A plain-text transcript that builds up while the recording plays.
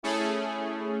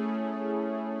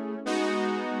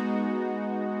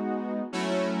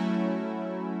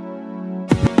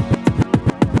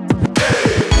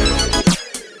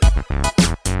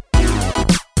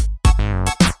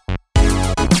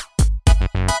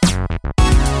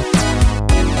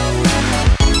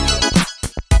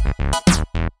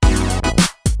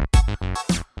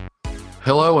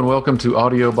Hello and welcome to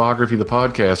Audiobiography, the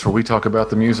podcast where we talk about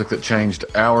the music that changed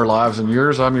our lives and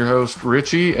yours. I'm your host,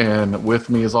 Richie, and with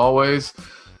me as always,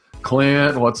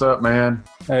 Clint. What's up, man?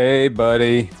 Hey,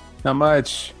 buddy. Not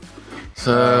much.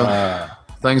 So,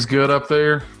 things good up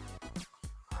there?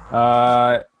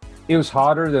 It was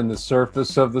hotter than the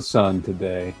surface of the sun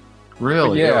today.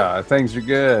 Really? But yeah, things are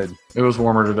good. It was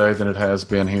warmer today than it has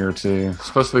been here, too. It's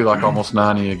supposed to be like almost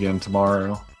 90 again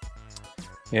tomorrow.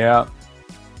 Yeah.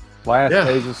 Last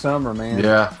days of summer, man.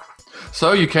 Yeah.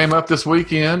 So you came up this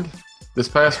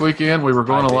past weekend. We were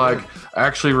going to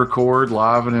actually record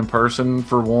live and in person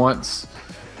for once,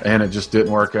 and it just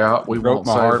didn't work out. We won't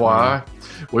say why.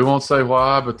 We won't say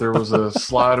why, but there was a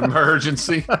slight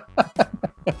emergency.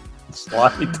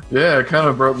 Slight. Yeah, it kind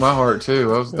of broke my heart too.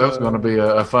 That was going to be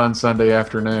a fun Sunday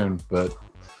afternoon, but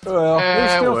it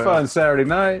was still fun Saturday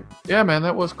night. Yeah, man,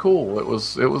 that was cool. It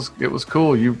was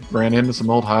cool. You ran into some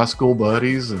old high school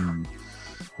buddies, and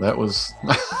that was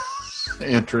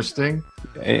interesting.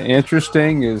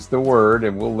 Interesting is the word,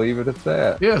 and we'll leave it at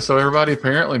that. Yeah, so everybody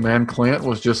apparently, man, Clint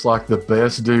was just like the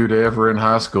best dude ever in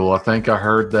high school. I think I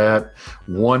heard that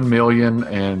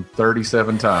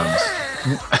 1,037 times.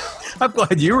 I'm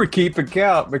glad you were keeping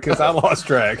count because I lost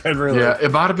track. Yeah,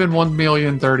 it might have been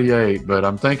 1,038, but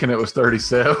I'm thinking it was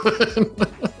 37.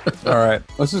 All right,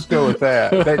 let's just go with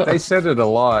that. They said it a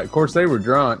lot. Of course, they were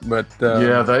drunk, but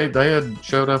yeah, they had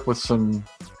showed up with some.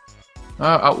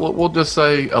 We'll just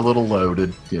say a little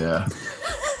loaded. Yeah.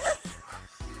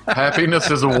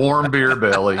 Happiness is a warm beer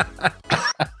belly.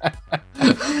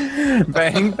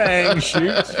 Bang, bang,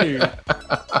 shoot, shoot.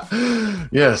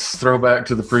 Yes, throwback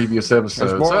to the previous episode.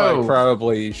 It's more like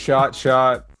probably shot.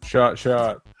 I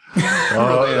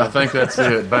think that's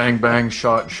it. Bang, bang,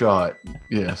 shot.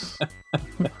 Yes.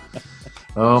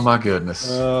 Oh, my goodness.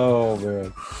 Oh,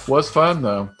 man. Was fun,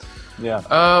 though.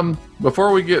 Yeah.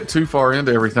 Before we get too far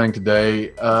into everything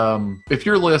today, if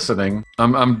you're listening,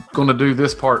 I'm going to do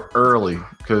this part early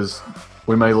because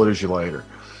we may lose you later.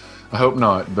 I hope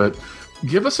not, but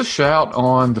give us a shout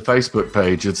on the Facebook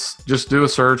page. It's just do a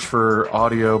search for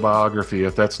Audiobiography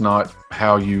if that's not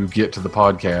how you get to the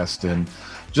podcast, and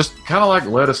just kind of like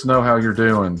let us know how you're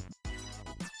doing.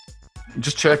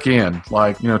 Just check in.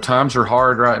 Times are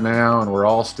hard right now, and we're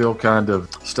all still kind of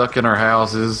stuck in our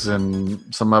houses, and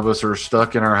some of us are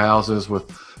stuck in our houses with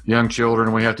young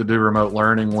children we have to do remote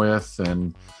learning with,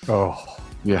 and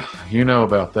yeah, you know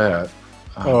about that.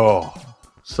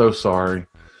 So sorry.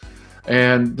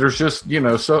 And there's just,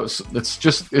 so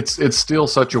it's still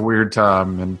such a weird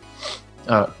time, and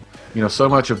so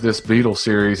much of this Beatles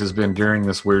series has been during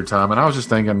this weird time, and I was just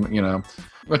thinking,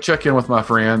 I check in with my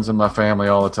friends and my family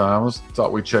all the time. I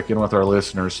thought we'd check in with our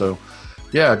listeners. So,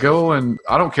 yeah, go, and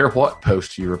I don't care what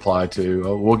post you reply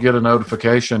to. We'll get a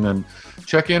notification and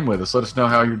check in with us. Let us know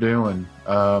how you're doing.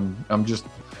 I'm just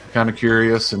kind of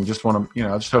curious and just want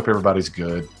to, I just hope everybody's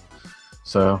good.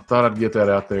 So, thought I'd get that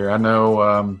out there. I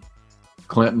know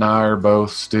Clint and I are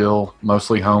both still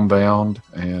mostly homebound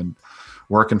and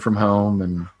working from home,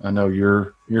 and I know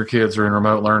your kids are in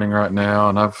remote learning right now,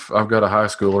 and I've got a high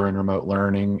schooler in remote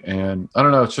learning, and I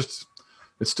don't know, it's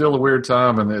still a weird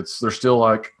time, and they're still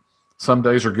like some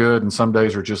days are good and some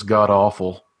days are just god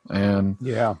awful, and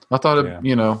yeah, I thought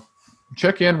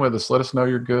check in with us, let us know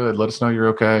you're good, let us know you're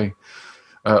okay,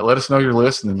 let us know you're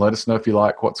listening, let us know if you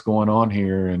like what's going on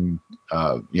here, and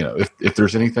if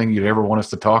there's anything you'd ever want us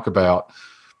to talk about,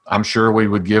 I'm sure we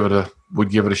would give it a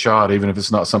shot, even if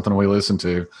it's not something we listen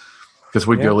to, because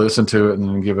we'd go listen to it and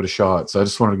then give it a shot. So I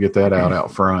just wanted to get that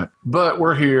out front. But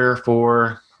we're here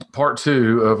for part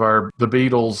 2 of the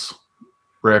Beatles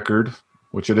record,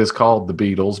 which it is called The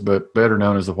Beatles, but better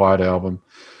known as the White Album.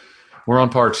 We're on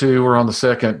part 2. We're on the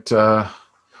second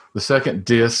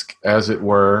disc, as it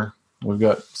were. We've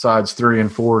got sides 3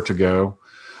 and 4 to go.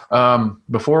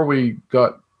 Before we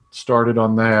got started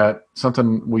on that,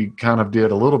 something we kind of did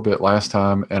a little bit last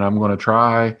time, and I'm going to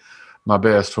try my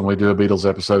best when we do a Beatles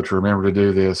episode to remember to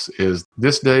do this, is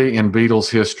this day in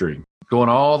Beatles history. Going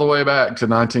all the way back to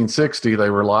 1960, they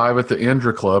were live at the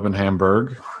Indra Club in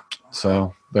Hamburg.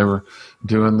 So they were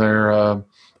doing their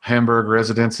Hamburg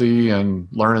residency and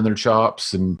learning their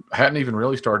chops, and hadn't even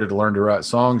really started to learn to write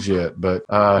songs yet, but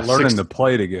learning to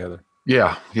play together.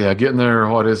 Yeah, getting their,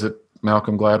 what is it,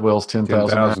 Malcolm Gladwell's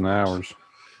 10,000 hours.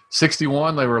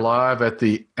 61, they were live at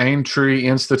the Aintree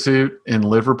Institute in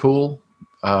Liverpool.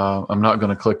 I'm not going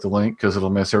to click the link because it'll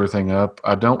mess everything up.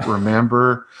 I don't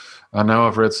remember. I know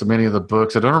I've read so many of the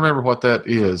books. I don't remember what that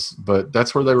is, but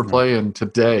that's where they were playing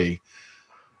today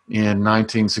in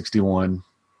 1961.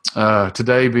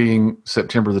 Today being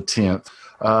September the 10th.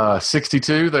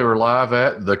 '62, they were live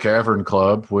at the Cavern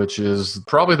Club, which is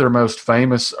probably their most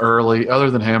famous early,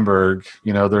 other than Hamburg.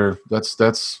 You know,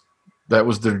 that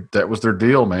was their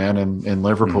deal, man. In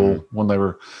Liverpool when they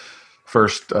were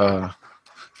first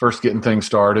getting things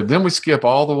started. Then we skip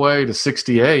all the way to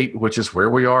 '68, which is where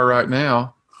we are right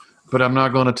now. But I'm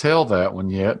not going to tell that one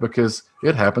yet because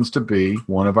it happens to be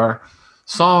one of our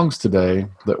songs today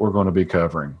that we're going to be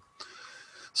covering.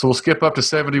 So we'll skip up to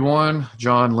 '71.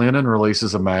 John Lennon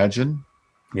releases Imagine.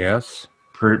 Yes.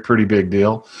 Pretty big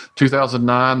deal.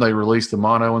 2009, they released the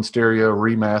mono and stereo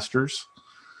remasters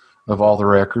of all the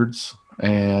records.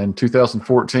 And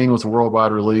 2014 was a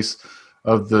worldwide release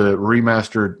of the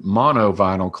remastered mono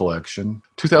vinyl collection.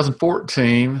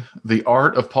 2014, the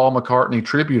Art of Paul McCartney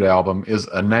tribute album is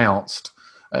announced.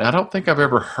 And I don't think I've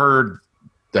ever heard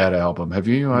that album. Have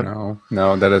you?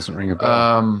 No, that doesn't ring a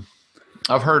bell.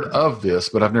 I've heard of this,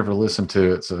 but I've never listened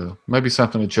to it. So maybe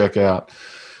something to check out.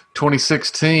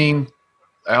 2016,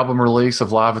 album release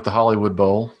of Live at the Hollywood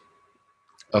Bowl.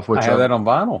 Of which I have that on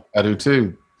vinyl. I do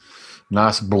too.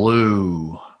 Nice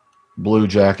blue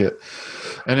jacket.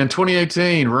 And in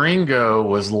 2018, Ringo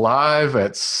was live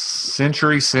at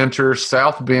Century Center,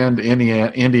 South Bend,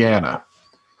 Indiana.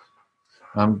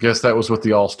 I guess that was with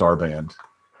the All-Star Band.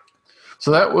 So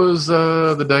that was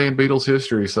the day in Beatles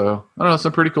history. So, I don't know,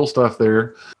 some pretty cool stuff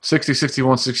there. 60,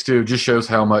 61, 62 just shows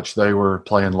how much they were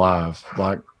playing live.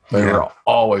 Like, they were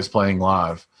always playing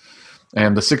live.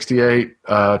 And the 68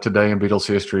 today in Beatles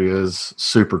history is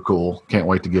super cool. Can't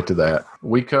wait to get to that.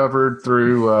 We covered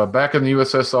through back in the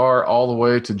USSR all the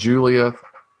way to Julia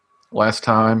last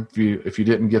time. If you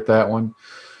didn't get that one,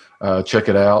 check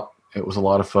it out. It was a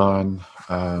lot of fun.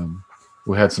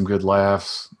 We had some good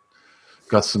laughs,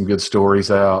 got some good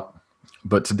stories out.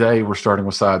 But today we're starting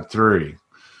with side 3.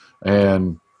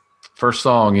 And first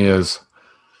song is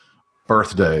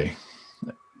Birthday.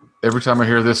 Every time I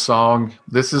hear this song,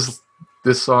 this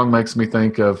song makes me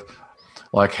think of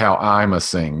like how Ima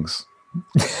sings.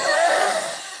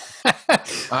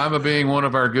 Ima being one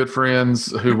of our good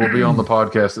friends who will be on the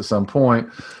podcast at some point.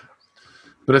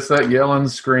 But it's that yelling,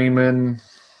 screaming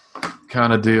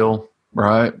kind of deal,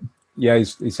 right? Yeah,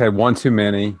 he's had one too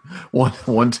many.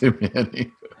 One too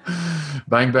many.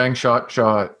 Bang, bang, shot,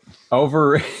 shot.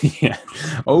 Over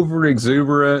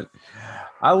exuberant.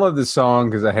 I love this song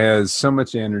because it has so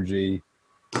much energy.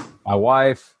 My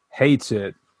wife hates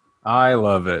it. I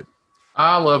love it.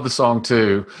 I love the song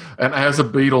too. And as a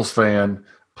Beatles fan,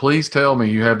 please tell me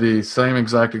you have the same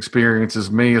exact experience as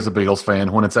me as a Beatles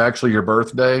fan when it's actually your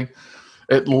birthday.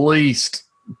 At least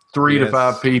 3 to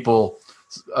 5 people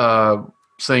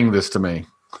sing this to me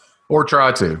or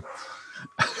try to.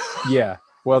 Yeah.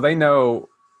 Well, they know,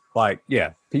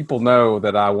 people know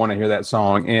that I want to hear that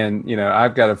song. And,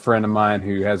 I've got a friend of mine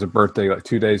who has a birthday like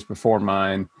 2 days before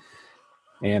mine.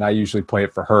 And I usually play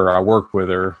it for her. I work with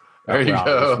her. There you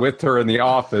go. With her in the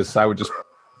office, I would just,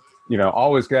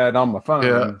 always got it on my phone.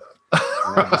 Yeah. And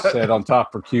I just sit on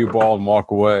top of her cue ball and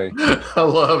walk away. I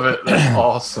love it. That's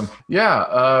awesome.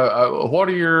 Yeah. What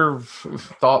are your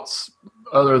thoughts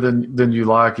other than you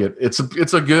like it? It's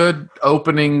a good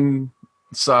opening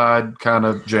side kind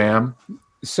of jam.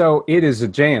 So it is a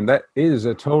jam. That is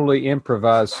a totally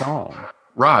improvised song.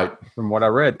 Right. From what I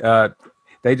read.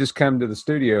 They just come to the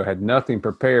studio, had nothing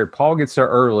prepared. Paul gets there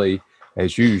early,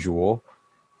 as usual.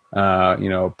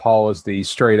 Paul is the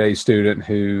straight A student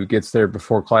who gets there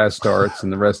before class starts,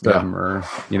 and the rest of them are,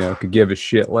 could give a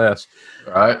shit less.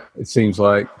 Right. It seems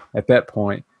like at that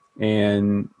point.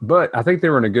 But I think they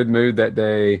were in a good mood that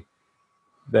day.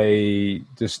 They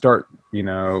just start,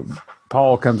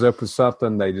 Paul comes up with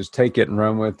something. They just take it and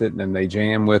run with it, and then they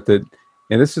jam with it.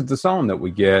 And this is the song that we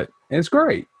get. And it's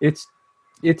great.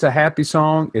 It's a happy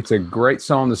song. It's a great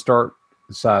song to start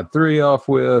side 3 off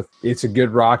with. It's a good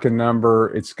rocking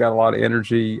number. It's got a lot of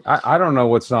energy. I don't know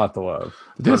what's not to love.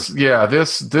 This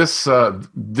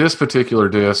particular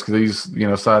disc,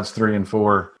 these sides 3 and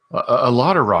 4, a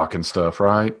lot of rocking stuff,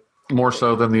 right? More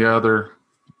so than the other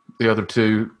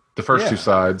two, the first 2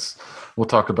 sides. We'll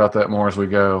talk about that more as we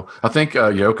go. I think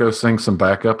Yoko sings some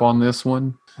backup on this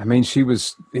one. I mean, she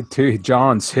was to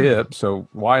John's hip, so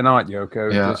why not,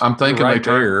 Yoko? Yeah, I'm thinking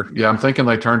I'm thinking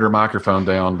they turned her microphone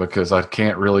down because I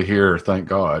can't really hear her. Thank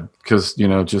God, because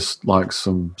just like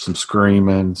some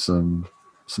screaming, some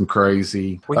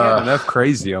crazy. We had enough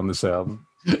crazy on this album.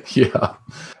 Yeah.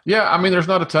 I mean, there's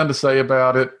not a ton to say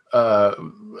about it.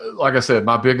 Like I said,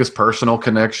 my biggest personal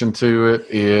connection to it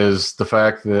is the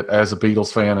fact that as a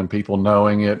Beatles fan and people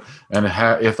knowing it, and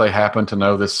if they happen to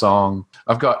know this song,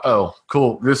 I've got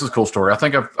cool. This is a cool story. I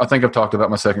think I've talked about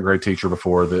my second grade teacher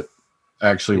before that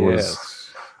actually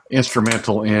was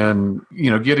instrumental in,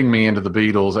 getting me into the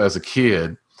Beatles as a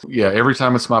kid. Yeah, every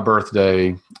time it's my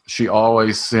birthday, she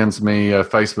always sends me a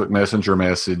Facebook Messenger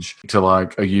message to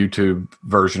like a YouTube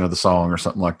version of the song or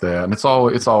something like that, and it's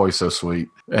always so sweet.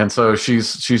 And so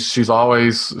she's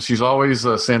always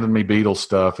sending me Beatles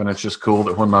stuff, and it's just cool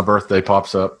that when my birthday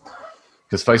pops up,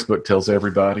 because Facebook tells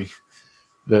everybody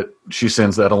that she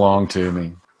sends that along to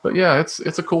me. But yeah, it's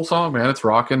a cool song, man. It's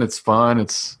rocking. It's fun.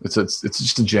 It's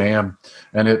just a jam,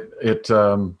 and it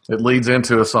leads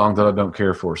into a song that I don't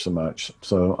care for so much.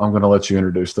 So I'm going to let you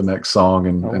introduce the next song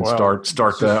and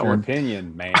start that one.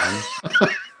 Opinion, man.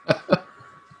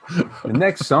 The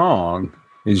next song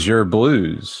is Your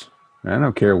Blues. I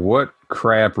don't care what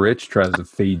crap Rich tries to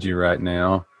feed you right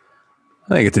now. I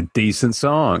think it's a decent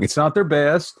song. It's not their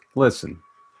best. Listen,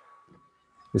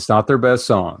 it's not their best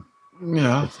song.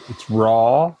 Yeah, it's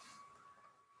raw.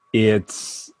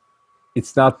 It's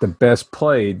not the best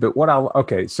played, but what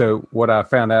I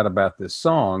found out about this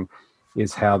song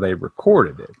is how they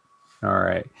recorded it. All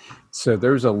right, so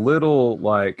there's a little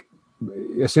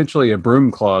essentially a broom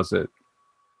closet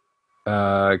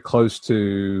close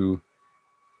to.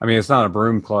 I mean, it's not a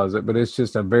broom closet, but it's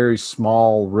just a very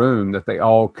small room that they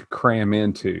all could cram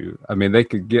into. I mean, they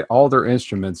could get all their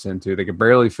instruments into. They could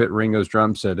barely fit Ringo's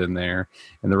drum set in there,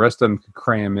 and the rest of them could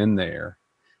cram in there.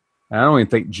 And I don't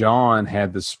even think John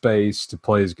had the space to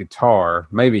play his guitar.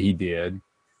 Maybe he did.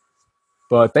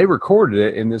 But they recorded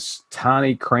it in this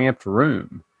tiny, cramped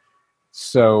room.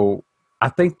 So I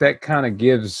think that kind of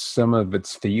gives some of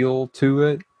its feel to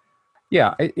it.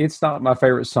 Yeah, it's not my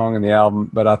favorite song in the album,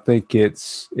 but I think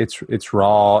it's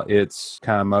raw. It's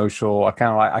kind of emotional. I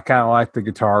kind of like the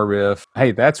guitar riff.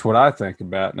 Hey, that's what I think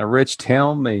about. Now, Rich,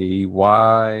 tell me,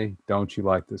 why don't you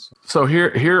like this song? So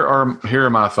here are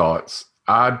my thoughts.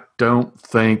 I don't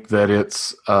think that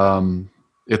it's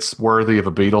worthy of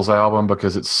a Beatles album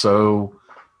because it's so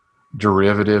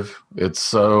derivative. It's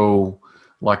so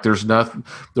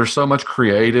there's so much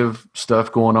creative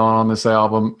stuff going on this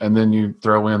album, and then you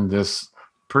throw in this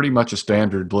pretty much a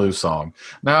standard blues song.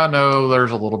 Now I know there's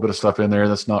a little bit of stuff in there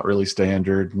that's not really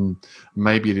standard, and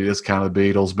maybe it is kind of the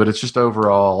Beatles, but it's just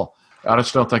overall, I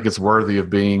just don't think it's worthy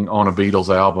of being on a Beatles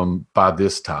album by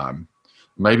this time.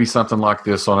 Maybe something like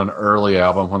this on an early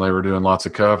album when they were doing lots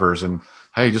of covers, and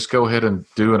hey, just go ahead and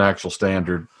do an actual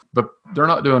standard. But they're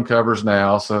not doing covers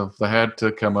now, so they had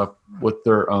to come up with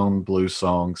their own blues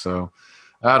song. So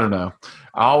I don't know.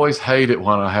 I always hate it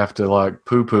when I have to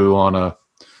poo-poo on a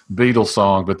Beatles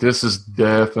song, but this is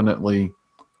definitely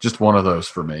just one of those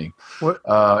for me.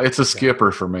 It's a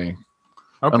skipper for me.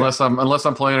 Okay. Unless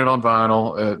I'm playing it on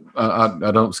vinyl,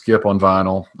 I don't skip on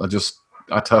vinyl.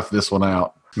 I tough this one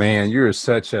out. Man, you're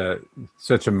such a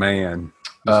man.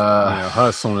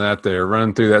 Hustling out there,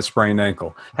 running through that sprained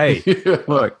ankle. Hey,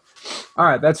 look. All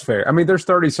right, that's fair. I mean, there's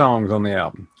 30 songs on the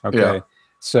album. Okay, yeah.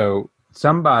 So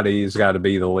somebody's got to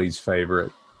be the least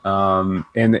favorite. And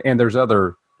there's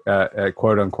other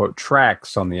quote unquote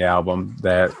tracks on the album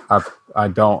that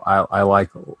I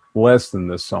like less than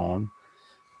this song.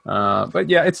 But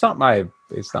yeah, it's not my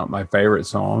favorite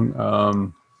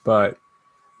song. But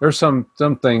there's some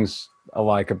things I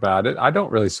like about it. I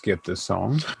don't really skip this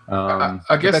song.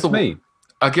 I guess that's me.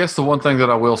 I guess the one thing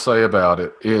that I will say about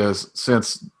it is,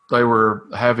 since they were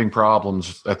having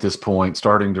problems at this point,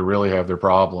 starting to really have their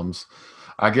problems,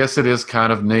 I guess it is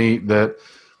kind of neat that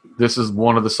this is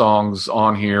one of the songs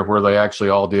on here where they actually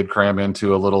all did cram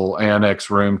into a little annex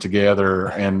room together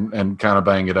and kind of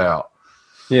bang it out.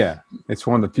 Yeah, it's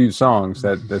one of the few songs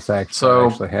that's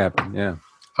actually happened. Yeah.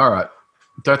 All right,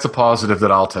 that's a positive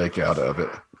that I'll take out of it.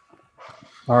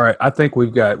 All right, I think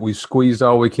we've squeezed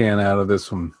all we can out of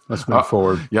this one. Let's move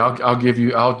forward. Yeah, I'll give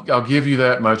you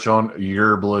that much on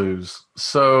Your Blues.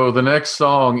 So the next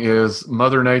song is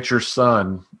Mother Nature's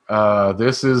Son.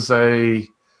 This is a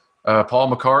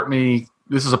Paul McCartney.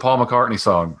 This is a Paul McCartney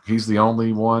song. He's the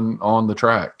only one on the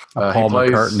track.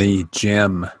 McCartney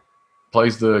gem.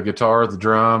 Plays the guitar, the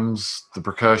drums, the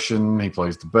percussion. He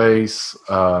plays the bass.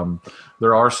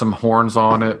 There are some horns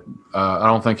on it. I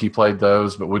don't think he played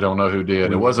those, but we don't know who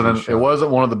did. It wasn't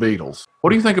one of the Beatles. What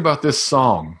do you think about this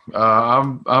song?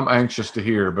 I'm anxious to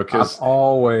hear, because I've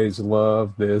always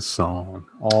loved this song.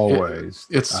 Always.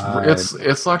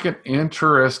 It's like an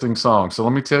interesting song. So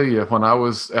let me tell you, when I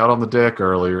was out on the deck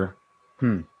earlier,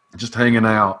 just hanging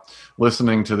out,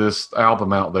 listening to this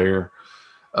album out there,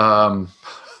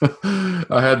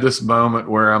 I had this moment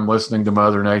where I'm listening to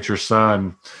Mother Nature's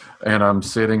Son, and I'm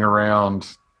sitting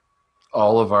around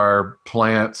all of our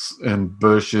plants and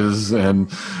bushes,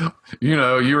 and you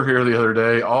were here the other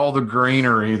day, all the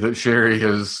greenery that Sherry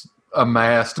has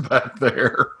amassed back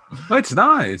there. That's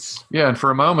nice. Yeah, and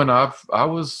for a moment, I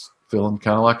was feeling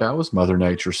kind of like I was Mother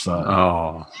Nature's son.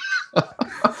 Oh,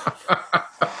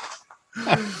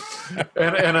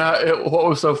 What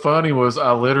was so funny was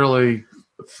I literally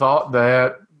thought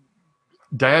that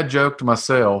Dad joked to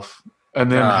myself,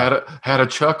 and then had a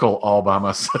chuckle all by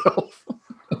myself.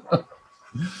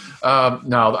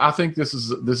 No, I think this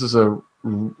is a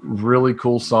really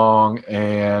cool song,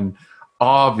 and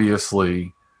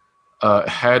obviously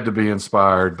had to be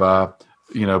inspired by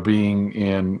being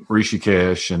in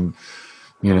Rishikesh and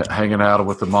hanging out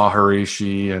with the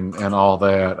Maharishi and all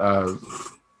that.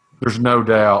 There's no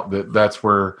doubt that that's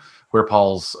where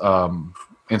Paul's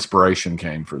inspiration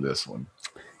came for this one.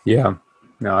 Yeah,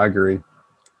 no, I agree.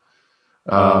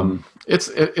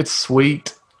 It's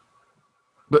sweet,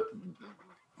 but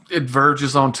it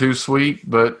verges on too sweet,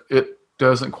 but it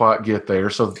doesn't quite get there.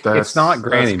 So it's not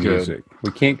granny music.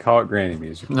 We can't call it granny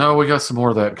music. No, we got some more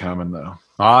of that coming though.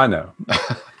 I know.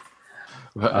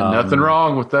 Nothing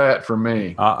wrong with that for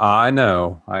me. I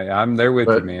know. I'm there with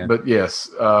you, man. But yes,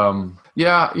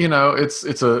 yeah.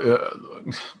 It's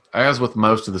as with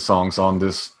most of the songs on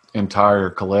this entire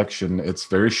collection, it's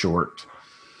very short.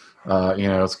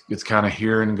 It's kind of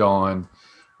here and gone.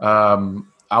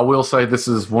 I will say this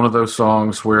is one of those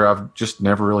songs where I've just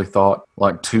never really thought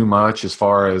like too much as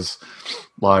far as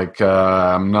like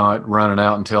I'm not running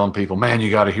out and telling people, man,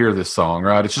 you got to hear this song,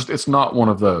 right? It's not one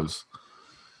of those,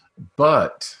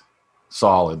 but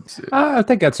solid. I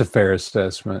think that's a fair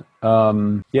assessment.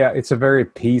 Yeah, it's a very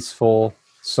peaceful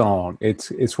song.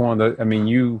 It's one of the, I mean,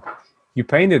 you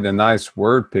painted a nice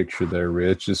word picture there,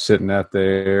 Rich, just sitting out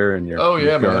there in your,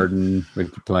 your garden, man, with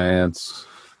your plants.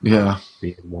 Yeah.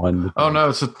 Being one. Oh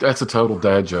no, that's a total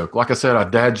dad joke. Like I said, I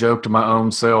dad joked to my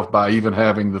own self by even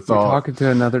having the thought. You're talking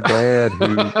to another dad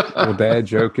who will dad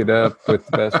joke it up with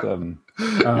the best of them.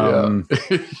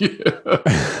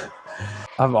 Yeah.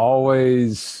 I've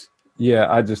always,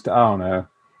 I don't know.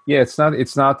 Yeah,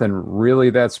 it's nothing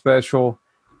really that special,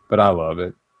 but I love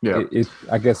it. Yeah.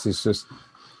 I guess it's just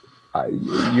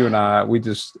you and I.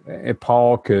 If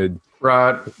Paul could.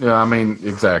 Right. Yeah. I mean,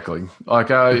 exactly. Like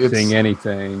sing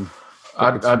anything.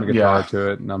 I guitar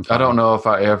to it, and I don't know if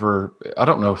I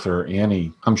don't know if there are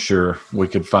any. I'm sure we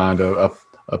could find a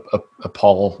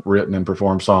Paul written and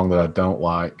performed song that I don't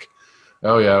like.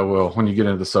 Oh yeah, well, when you get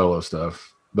into the solo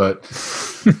stuff, but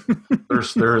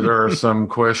there are some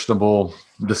questionable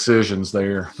decisions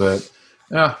there. But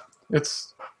yeah,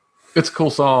 it's a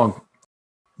cool song.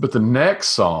 But the next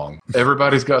song,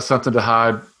 Everybody's Got Something to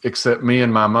Hide Except Me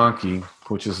and My Monkey,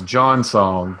 which is John's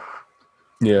song.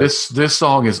 Yeah. This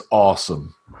song is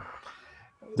awesome.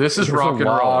 There's rock and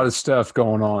roll. A lot of stuff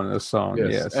going on in this song.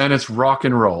 Yes. And it's rock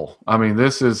and roll. I mean,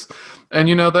 this is, and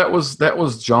that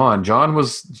was John. John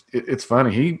was, it's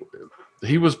funny.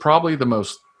 He was probably the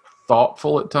most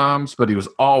thoughtful at times, but he was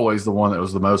always the one that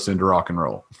was the most into rock and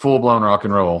roll. Full blown rock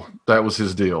and roll. That was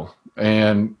his deal.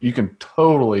 And you can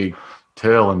totally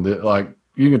tell in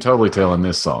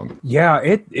this song. Yeah,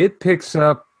 it picks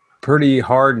up pretty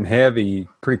hard and heavy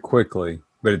pretty quickly,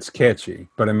 but it's catchy.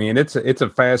 But I mean, it's a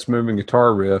fast moving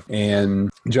guitar riff,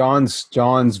 and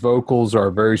John's vocals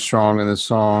are very strong in this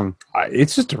song.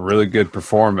 It's just a really good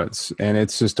performance, and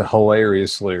it's just a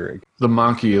hilarious lyric. The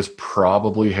monkey is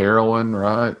probably heroin,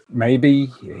 right? Maybe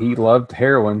he loved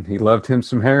heroin. He loved him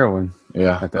some heroin.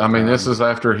 Yeah, I mean, this is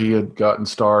after he had gotten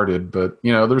started, but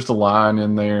there's the line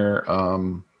in there,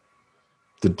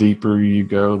 the deeper you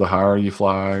go, the higher you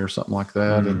fly, or something like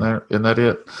that. Isn't that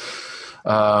it?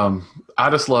 I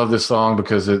just love this song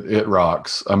because it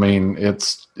rocks. I mean,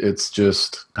 it's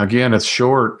just, again, it's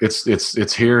short,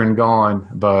 it's here and gone,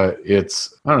 but I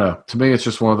don't know. To me, it's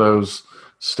just one of those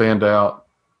standout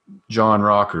John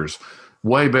rockers.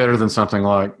 Way better than something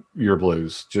like Your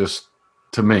Blues. Just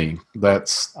to me,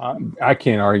 that's I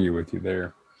can't argue with you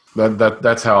there.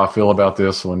 That's how I feel about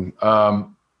this one.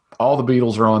 All the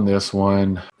Beatles are on this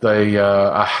one. They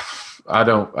I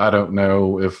don't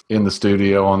know if in the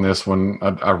studio on this one,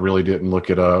 I really didn't look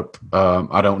it up.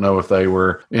 I don't know if they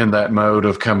were in that mode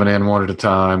of coming in one at a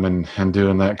time and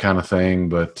doing that kind of thing,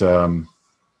 but the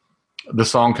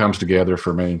song comes together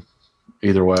for me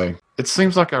either way. It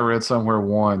seems like I read somewhere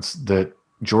once that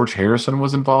George Harrison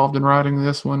was involved in writing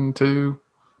this one too,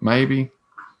 maybe.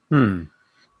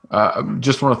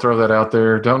 Just want to throw that out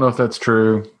there. Don't know if that's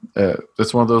true.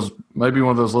 It's maybe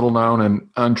one of those little known and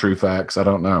untrue facts. I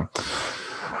don't know.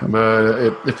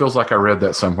 But it feels like I read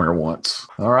that somewhere once.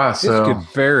 All right. So this could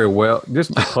very well,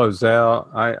 just to close out,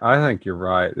 I think you're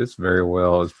right. This very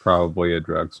well is probably a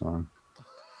drug song.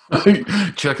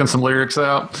 Checking some lyrics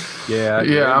out. Yeah,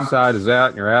 your inside is out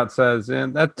and your outside is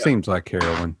in. That seems like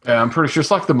heroin. Yeah, I'm pretty sure it's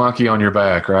like the monkey on your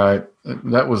back, right?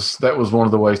 That was one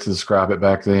of the ways to describe it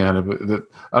back then.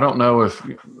 I don't know if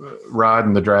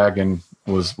Riding the Dragon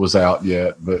was out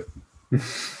yet, but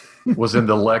was in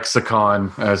the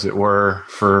lexicon, as it were,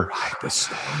 for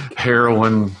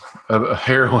heroin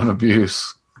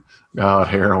abuse. God,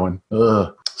 heroin.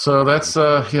 Ugh. So that's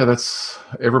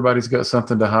everybody's got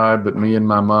something to hide, but me and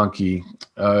my monkey.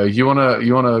 You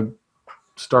wanna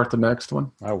start the next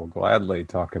one? I will gladly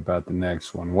talk about the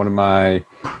next one. One of my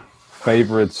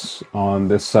favorites on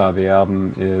this side of the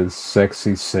album is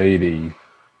 "Sexy Sadie,"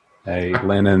 a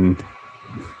Lennon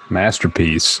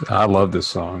masterpiece. I love this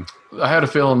song. I had a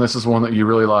feeling this is one that you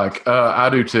really like. I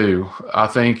do too. I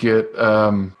think it.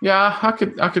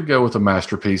 I could go with a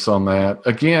masterpiece on that.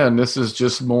 Again, this is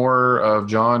just more of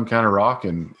John kind of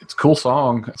rocking. It's a cool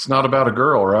song. It's not about a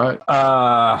girl, right?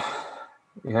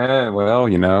 Yeah.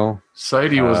 Well,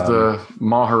 Sadie was the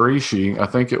Maharishi. I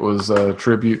think it was a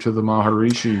tribute to the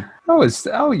Maharishi.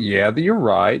 Oh yeah. You're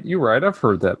right. I've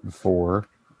heard that before.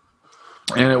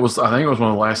 And I think it was one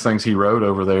of the last things he wrote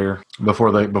over there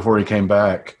before he came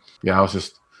back. Yeah, I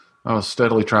was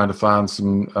steadily trying to find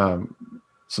some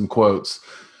quotes.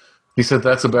 He said,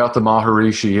 "That's about the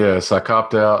Maharishi. Yes, I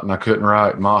copped out and I couldn't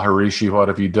write. Maharishi, what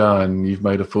have you done? You've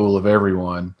made a fool of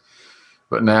everyone.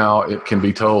 But now it can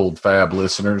be told, fab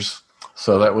listeners."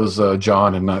 So that was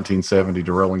John in 1970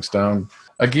 to Rolling Stone.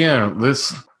 Again,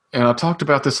 and I talked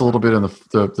about this a little bit in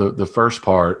the first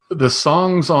part. The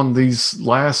songs on these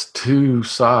last two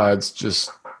sides just,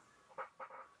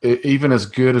 even as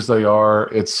good as they are,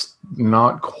 it's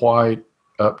not quite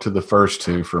up to the first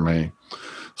two for me.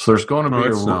 So there's going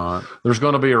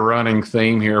to be a running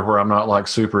theme here where I'm not like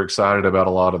super excited about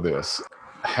a lot of this.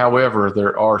 However,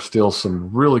 there are still some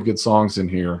really good songs in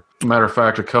here. Matter of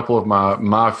fact, a couple of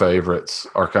my favorites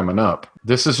are coming up.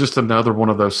 This is just another one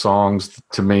of those songs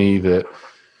to me that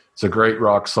it's a great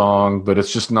rock song, but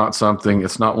it's just not something.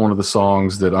 It's not one of the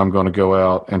songs that I'm going to go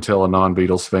out and tell a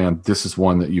non-Beatles fan, this is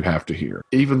one that you have to hear,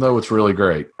 even though it's really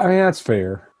great. I mean, that's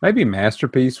fair. Maybe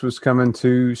Masterpiece was coming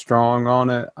too strong on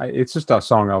it. It's just a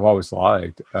song I've always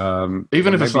liked.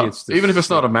 Even if it's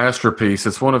not a masterpiece,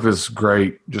 it's one of his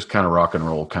great, just kind of rock and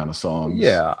roll kind of songs.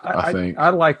 Yeah, I think I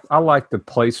like the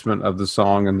placement of the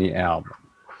song in the album.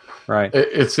 Right,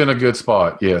 it's in a good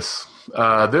spot. Yes,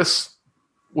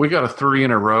 we got a 3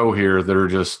 in a row here that are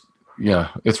just,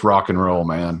 it's rock and roll,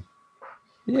 man.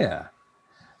 Yeah.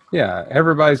 Yeah,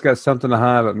 everybody's got something to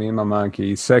hide but me and my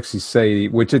monkey. Sexy Sadie,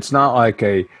 which it's not like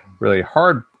a really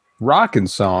hard rocking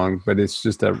song, but it's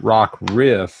just a rock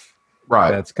riff,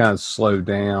 right? That's kind of slowed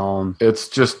down. It's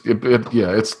just,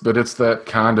 it's that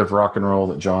kind of rock and roll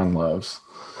that John loves,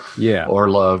 or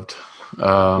loved,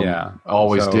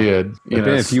 always did. But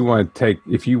then, if you want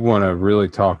to really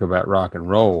talk about rock and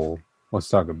roll, let's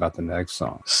talk about the next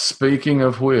song. Speaking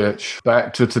of which,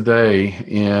 back to today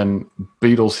in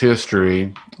Beatles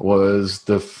history was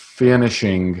the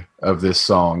finishing of this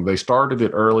song. They started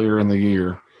it earlier in the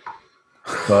year,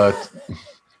 but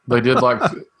they did like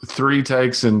 3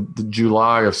 takes in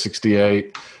July of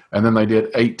 '68, and then they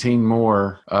did 18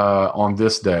 more on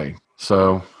this day.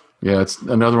 So, yeah, it's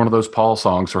another one of those Paul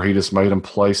songs where he just made them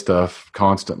play stuff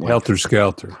constantly. Helter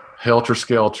Skelter. Helter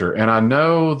Skelter. And I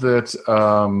know that...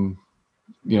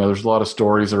 there's a lot of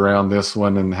stories around this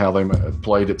one and how they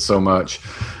played it so much.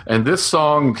 And this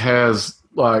song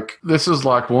this is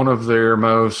like one of their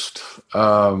most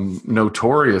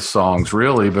notorious songs,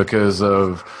 really, because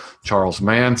of Charles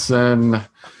Manson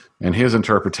and his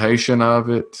interpretation of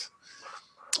it.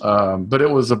 But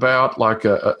it was about like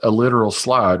a literal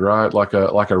slide, right? Like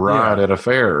a ride at a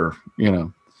fair,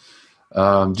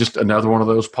 just another one of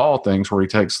those Paul things where he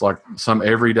takes like some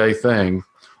everyday thing,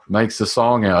 makes a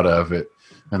song out of it,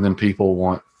 and then people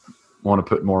want to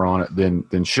put more on it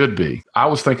than should be. I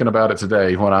was thinking about it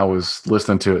today when I was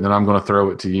listening to it, and then I'm going to throw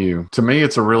it to you. To me,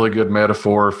 it's a really good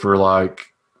metaphor for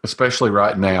especially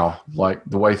right now, like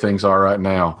the way things are right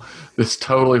now. It's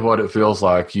totally what it feels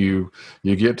like. You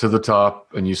get to the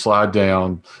top and you slide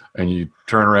down and you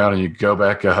turn around and you go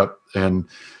back up, and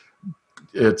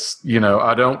it's,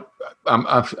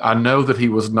 I know that he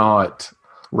was not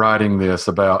writing this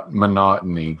about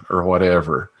monotony or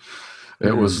whatever.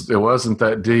 It wasn't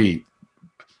that deep,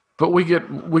 but we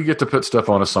get to put stuff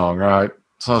on a song, right?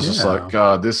 So I was just like,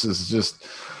 God, this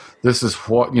is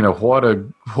what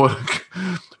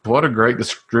what a great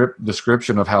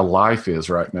description of how life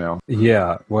is right now.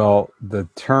 Yeah, well, the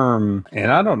term,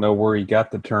 and I don't know where he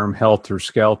got the term Helter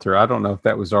Skelter. I don't know if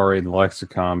that was already in the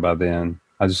lexicon by then.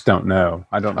 I just don't know.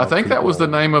 I don't know. I think that was the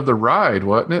name of the ride,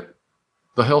 wasn't it?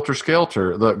 the Helter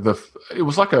Skelter. It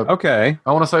was like a Okay.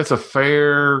 I want to say it's a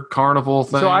fair carnival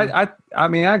thing. So I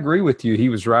mean, I agree with you. He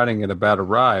was writing it about a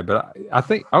ride, but I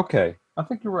think okay. I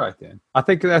think you're right. Then I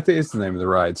think that is the name of the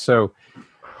ride. So,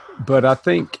 but I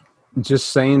think just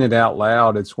saying it out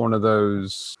loud, it's one of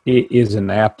those. It is an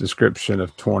apt description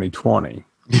of 2020.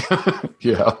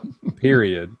 Yeah.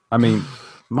 Period. I mean,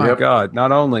 my Yep. God,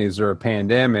 not only is there a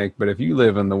pandemic, but if you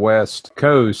live in the West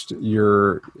Coast,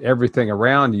 everything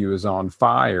around you is on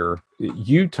fire.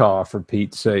 Utah, for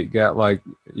Pete's sake, got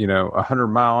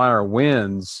 100-mile-an-hour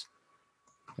winds.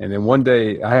 And then one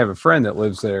day, I have a friend that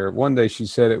lives there. One day she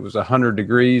said it was 100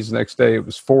 degrees. Next day it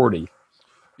was 40.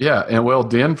 Yeah. And well,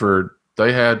 Denver,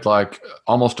 they had like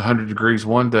almost 100 degrees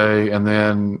one day and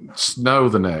then snow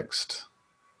the next.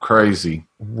 Crazy.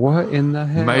 What in the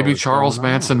hell? Maybe is Charles going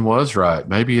on? Manson was right.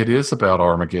 Maybe it is about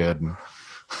Armageddon.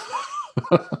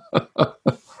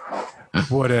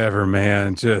 Whatever,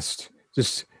 man. Just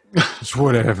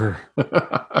whatever.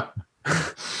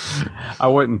 I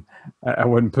wouldn't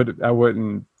put it. I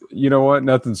wouldn't. You know what?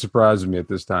 Nothing surprises me at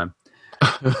this time.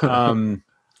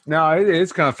 No,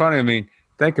 it's kind of funny. I mean,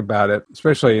 think about it.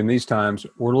 Especially in these times,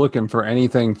 we're looking for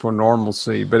anything for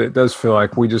normalcy, but it does feel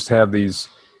like we just have these.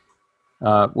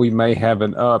 We may have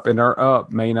an up, and our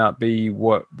up may not be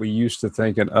what we used to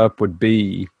think an up would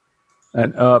be.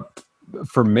 An up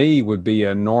for me would be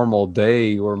a normal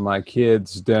day where my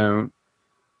kids don't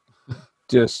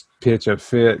just pitch a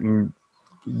fit and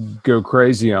go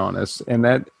crazy on us, and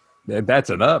that's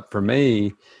an up for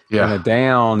me. Yeah. And a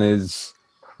down is,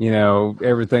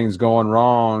 everything's going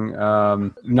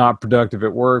wrong, not productive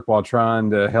at work while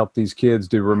trying to help these kids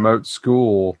do remote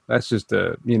school. That's just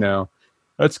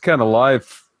that's kind of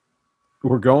life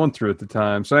we're going through at the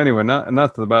time. So anyway,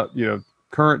 nothing about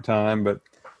current time, but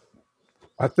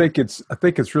I think it's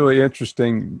really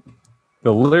interesting.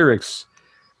 The lyrics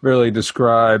really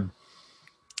describe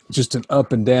just an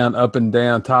up and down,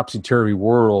 topsy turvy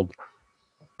world.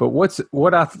 But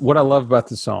what I love about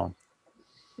the song,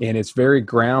 and it's very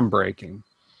groundbreaking,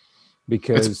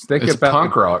 because it's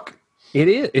punk rock. It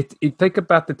is. Think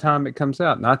about the time it comes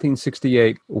out,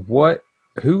 1968.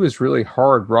 Who is really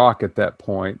hard rock at that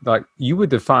point? Like, you would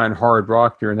define hard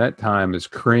rock during that time as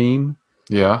Cream.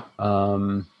 Yeah.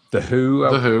 The Who.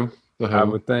 The Who. I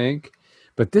would think.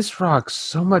 But this rock's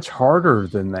so much harder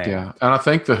than that. Yeah. And I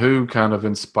think The Who kind of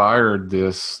inspired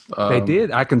this. They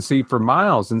did. I Can See for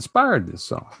Miles inspired this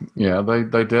song. Yeah,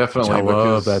 they definitely. I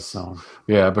love that song.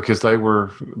 Yeah, because they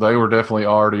were definitely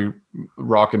already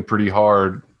rocking pretty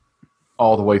hard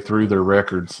all the way through their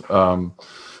records.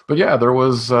 But yeah, there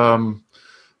was,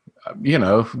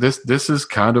 this is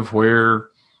kind of where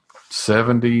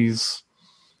 70s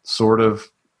sort of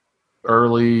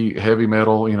early heavy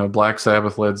metal, Black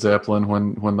Sabbath, Led Zeppelin,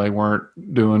 when they weren't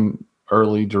doing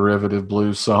early derivative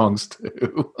blues songs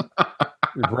too.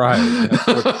 Right.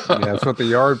 That's what the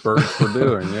Yardbirds were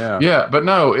doing. Yeah. Yeah, but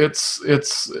no, it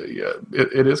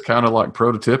is kind of like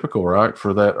prototypical, right,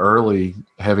 for that early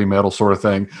heavy metal sort of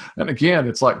thing. And again,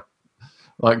 it's like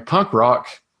punk rock.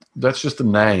 That's just a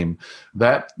name.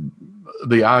 That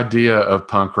the idea of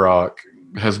punk rock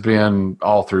has been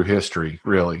all through history,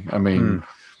 really. I mean,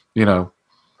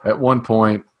 at one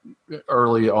point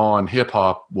early on, hip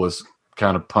hop was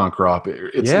kind of punk rock.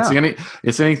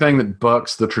 It's anything that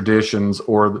bucks the traditions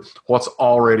or what's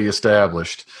already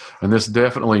established. And this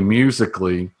definitely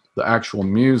musically, the actual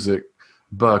music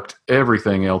bucked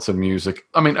everything else in music.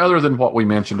 I mean, other than what we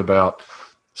mentioned about,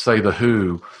 say, The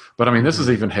Who. But I mean, this is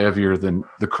even heavier than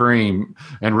the Cream,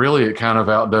 and really it kind of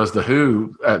outdoes the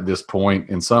Who at this point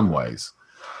in some ways.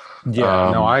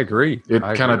 Yeah, no, I agree. It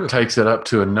kind of takes it up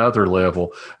to another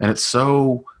level, and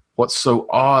what's so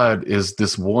odd is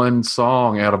this one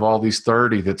song out of all these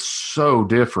 30 that's so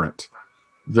different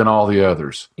than all the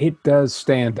others. It does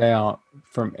stand out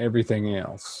from everything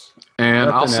else. And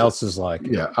nothing else is like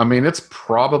it. Yeah, I mean, it's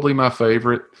probably my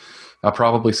favorite. I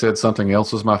probably said something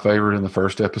else was my favorite in the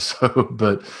first episode,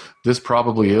 but this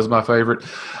probably is my favorite.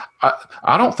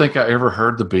 I don't think I ever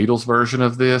heard the Beatles version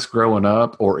of this growing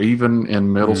up, or even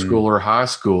in middle school or high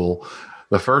school.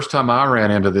 The first time I ran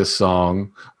into this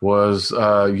song was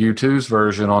U2's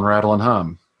version on Rattle and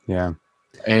Hum. Yeah.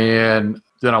 And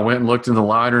then I went and looked in the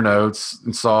liner notes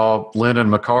and saw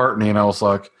Lennon and McCartney, and I was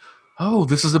like, oh,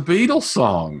 this is a Beatles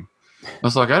song. I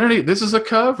was like, this is a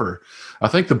cover. I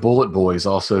think the Bullet Boys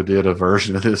also did a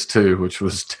version of this too, which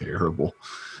was terrible.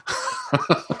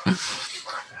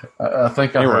 I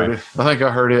think I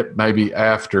heard it maybe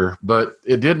after, but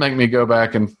it did make me go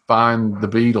back and find the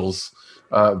Beatles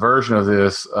version of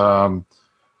this. And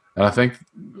I think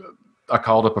I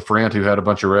called up a friend who had a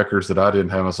bunch of records that I didn't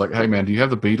have. I was like, hey man, do you have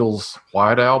the Beatles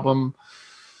White Album?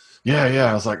 Yeah.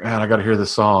 I was like, man, I got to hear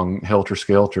this song, Helter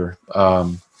Skelter.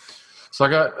 So I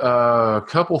got a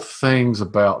couple things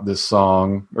about this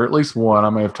song, or at least one. I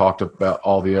may have talked about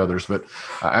all the others, but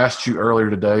I asked you earlier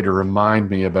today to remind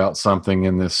me about something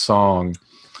in this song.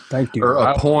 Thank you. Or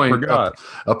a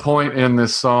point in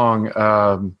this song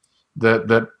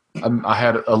that I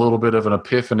had a little bit of an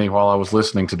epiphany while I was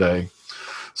listening today.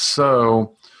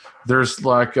 So there's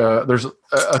there's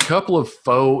a couple of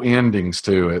faux endings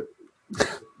to it.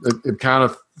 It kind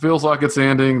of feels like it's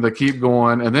ending. They keep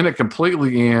going, and then it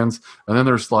completely ends, and then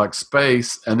there's like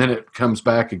space, and then it comes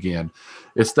back again.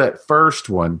 It's that first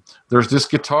one. There's this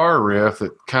guitar riff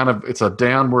that it's a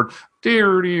downward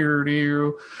dear dear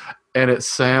dear, and it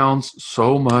sounds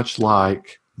so much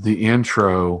like the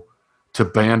intro to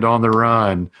Band on the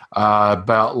Run. I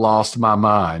about lost my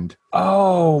mind.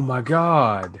 Oh my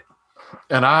God.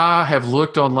 And I have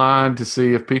looked online to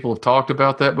see if people have talked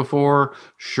about that before.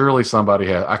 Surely somebody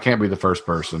has. I can't be the first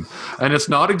person. And it's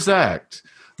not exact,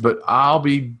 but I'll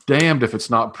be damned if it's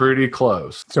not pretty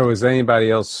close. So has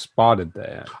anybody else spotted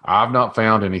that? I've not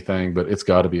found anything, but it's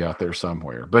got to be out there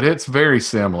somewhere. But it's very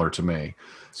similar to me.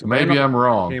 So maybe I'm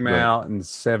wrong. Came out in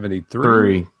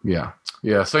 73. Yeah.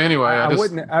 So anyway,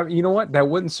 you know what? That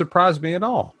wouldn't surprise me at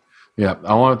all. Yeah,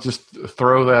 I want to just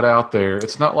throw that out there.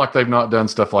 It's not like they've not done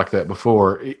stuff like that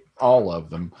before. All of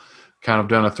them kind of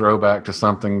done a throwback to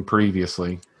something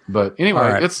previously. But anyway,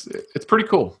 right. It's pretty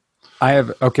cool.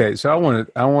 So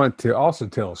I want to also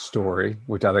tell a story,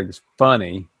 which I think is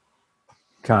funny,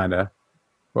 kind of.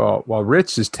 Well, while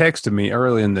Rich is texting me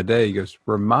early in the day, he goes,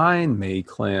 "Remind me,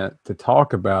 Clint, to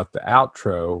talk about the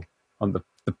outro on the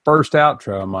first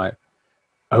outro." I'm like,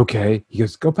 okay. He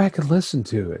goes, "Go back and listen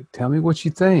to it. Tell me what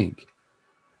you think."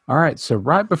 All right. So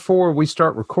right before we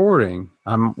start recording,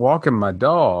 I'm walking my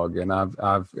dog, and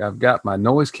I've got my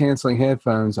noise canceling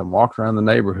headphones. I'm walking around the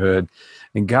neighborhood,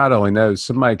 and God only knows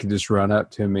somebody could just run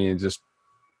up to me and just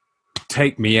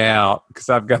take me out because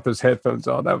I've got those headphones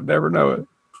on. I would never know it.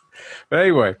 But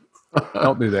anyway,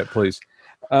 don't do that, please.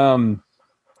 But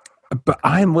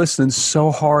I'm listening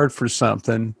so hard for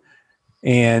something.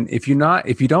 And if you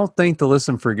don't think to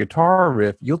listen for a guitar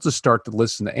riff, you'll just start to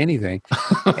listen to anything.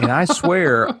 And I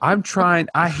swear,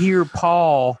 I hear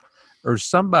Paul or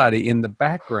somebody in the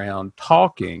background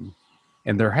talking,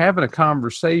 and they're having a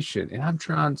conversation, and I'm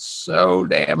trying so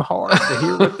damn hard to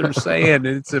hear what they're saying, and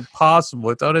it's impossible.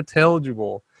 It's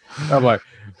unintelligible. I'm like,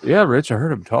 "Yeah, Rich, I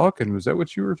heard him talking. Was that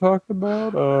what you were talking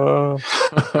about?"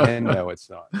 And no, it's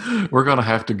not. We're going to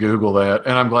have to Google that.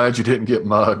 And I'm glad you didn't get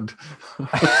mugged.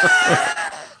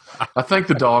 I think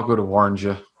the dog would have warned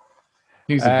you.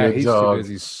 He's a good dog. He's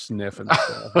too busy sniffing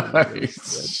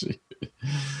stuff.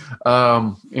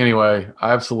 Anyway,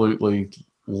 I absolutely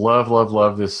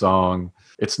love this song.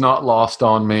 It's not lost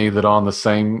on me that on the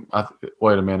same...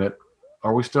 wait a minute.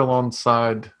 Are we still on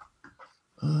side...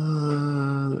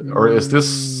 or is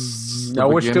this? No,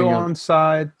 we're still on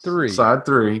side 3. Side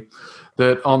 3.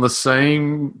 That on the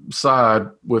same side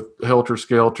with Helter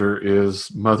Skelter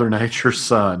is Mother Nature's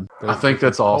Son. I think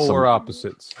that's awesome. Polar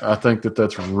opposites. I think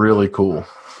that's really cool.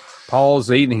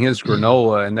 Paul's eating his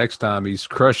granola, and next time he's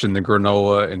crushing the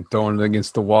granola and throwing it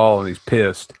against the wall, and he's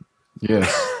pissed.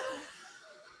 Yes.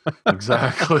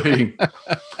 Exactly.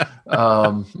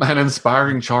 And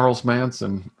inspiring Charles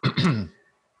Manson.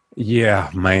 Yeah,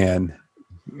 man.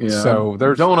 Yeah. So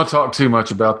don't want to talk too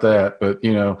much about that, but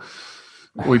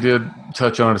we did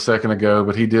touch on it a second ago.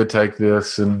 But he did take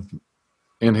this and,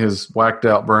 in his whacked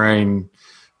out brain,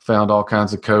 found all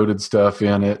kinds of coded stuff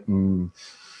in it, and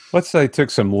let's say took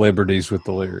some liberties with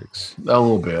the lyrics a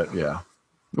little bit. Yeah,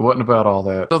 it wasn't about all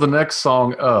that. So the next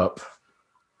song up.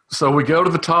 So we go to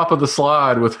the top of the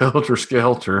slide with Helter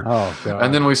Skelter,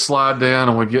 and then we slide down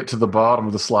and we get to the bottom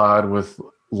of the slide with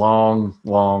Long.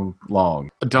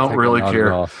 I don't really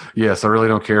care. Yes, I really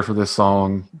don't care for this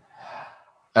song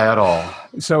at all.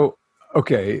 So,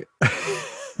 okay.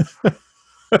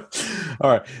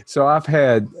 All right. So I've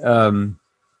had,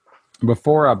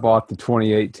 before I bought the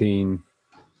 2018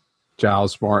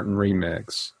 Giles Martin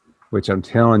remix, which I'm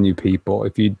telling you people,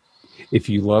 if you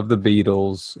love the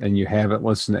Beatles and you haven't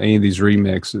listened to any of these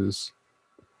remixes,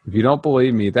 if you don't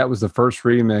believe me, that was the first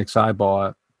remix I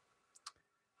bought.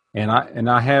 And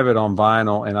I have it on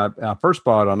vinyl, and I first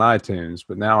bought it on iTunes,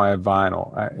 but now I have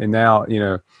vinyl. And now,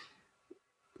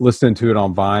 listening to it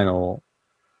on vinyl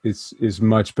is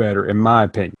much better, in my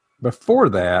opinion. Before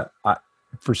that,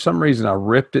 for some reason, I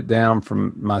ripped it down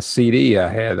from my CD I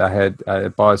had. I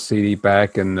bought a CD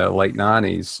back in the late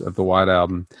 90s of the White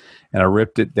Album, and I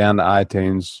ripped it down to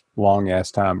iTunes long-ass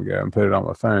time ago and put it on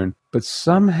my phone. But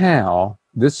somehow,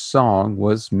 this song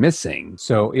was missing.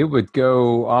 So it would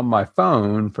go on my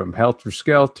phone from Helter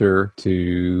Skelter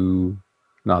to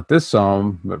not this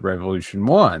song, but Revolution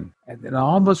 1. And then I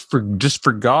almost just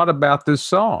forgot about this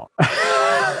song.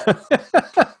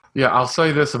 Yeah, I'll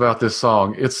say this about this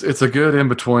song. It's a good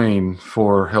in-between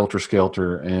for Helter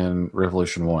Skelter and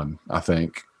Revolution 1, I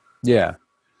think. Yeah.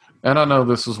 And I know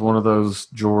this is one of those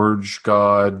George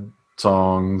God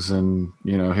songs and,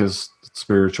 his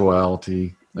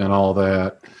spirituality and all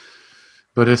that.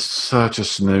 But it's such a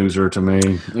snoozer to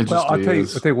me. I'll tell you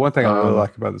one thing I really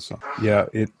like about this song. Yeah,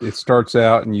 it starts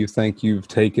out and you think you've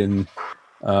taken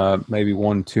maybe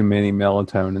one too many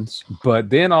melatonins. But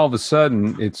then all of a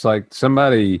sudden, it's like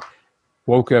somebody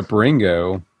woke up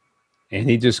Ringo and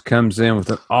he just comes in with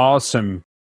an awesome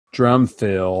drum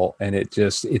fill, and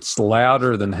it's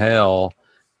louder than hell,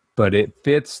 but it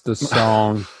fits the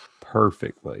song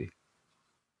perfectly.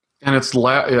 And it's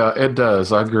loud. Yeah, it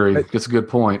does. I agree. It's a good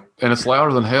point. And it's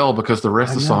louder than hell because the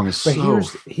rest of the song is so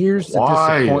here's the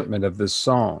disappointment of this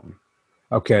song.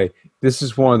 Okay, this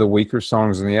is one of the weaker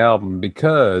songs in the album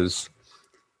because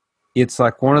it's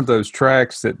like one of those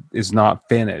tracks that is not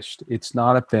finished. It's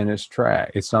not a finished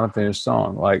track. It's not a finished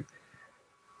song. Like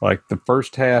the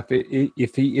first half,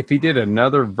 if he did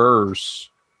another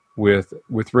verse with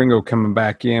Ringo coming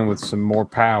back in with some more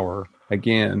power,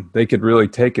 again, they could really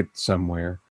take it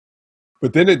somewhere.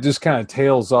 But then it just kind of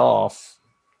tails off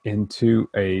into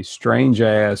a strange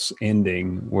ass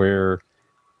ending where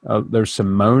there's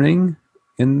some moaning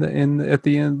at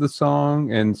the end of the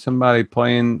song, and somebody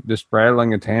just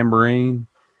rattling a tambourine,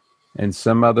 and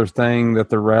some other thing that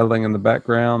they're rattling in the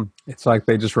background. It's like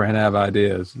they just ran out of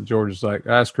ideas. And George is like,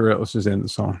 screw it, let's just end the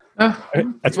song.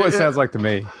 That's what it sounds like to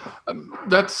me.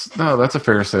 That's a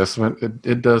fair assessment.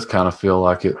 It does kind of feel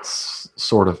like it's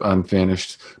sort of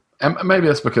unfinished. And maybe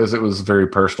that's because it was a very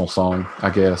personal song, I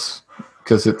guess,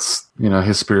 because it's,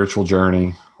 his spiritual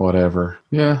journey, whatever.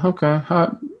 Yeah, okay.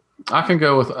 I can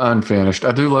go with unfinished.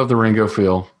 I do love the Ringo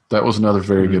feel. That was another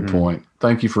very good point.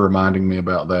 Thank you for reminding me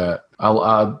about that.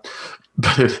 But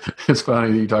it's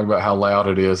funny that you talk about how loud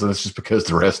it is, and it's just because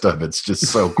the rest of it's just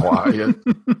so quiet.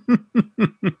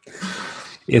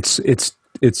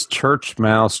 It's church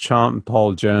mouse chomp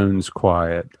Paul Jones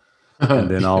quiet.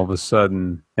 And then all of a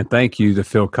sudden, and thank you to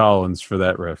Phil Collins for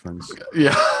that reference.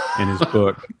 Yeah. In his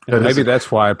book. And maybe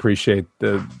that's why I appreciate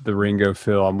the Ringo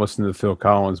Phil. I'm listening to the Phil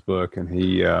Collins book, and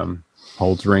he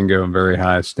holds Ringo in very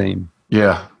high esteem.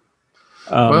 Yeah.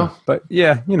 But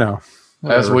yeah,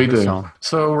 as we do.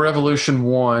 So Revolution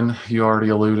 1, you already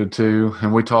alluded to,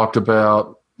 and we talked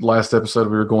about last episode,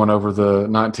 we were going over the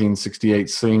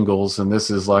 1968 singles, and this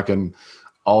is like an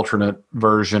alternate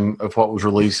version of what was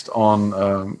released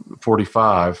on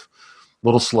 45. A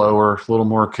little slower, a little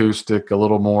more acoustic, a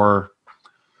little more,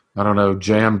 I don't know,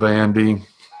 jam bandy.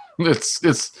 It's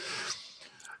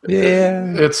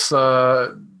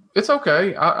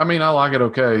okay. I mean, I like it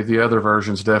okay. The other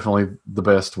version's definitely the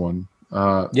best one.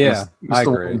 I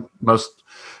agree.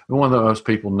 One that most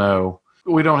people know.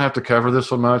 We don't have to cover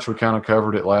this one much. We kind of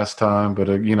covered it last time, but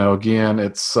again,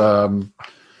 it's a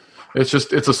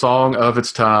song of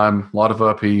its time. A lot of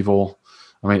upheaval.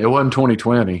 I mean, it wasn't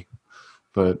 2020,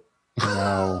 but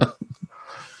no.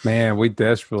 Man, we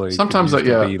desperately sometimes the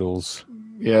Beatles.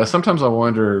 Yeah, sometimes I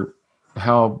wonder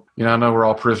how, I know we're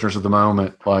all prisoners of the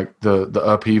moment, like the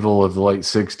upheaval of the late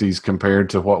 60s compared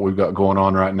to what we've got going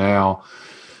on right now.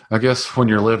 I guess when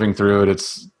you're living through it,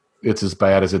 it's as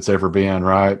bad as it's ever been,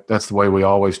 right? That's the way we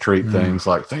always treat things,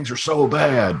 like things are so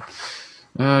bad.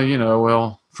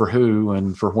 Well, for who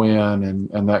and for when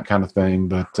and that kind of thing.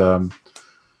 But,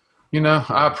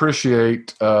 I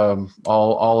appreciate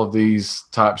all of these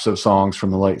types of songs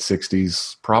from the late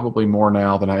 60s, probably more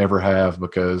now than I ever have,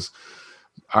 because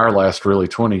our last really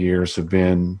 20 years have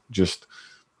been just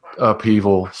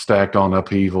upheaval, stacked on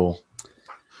upheaval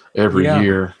every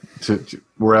year.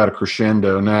 We're at a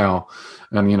crescendo now,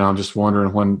 and I'm just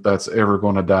wondering when that's ever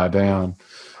going to die down.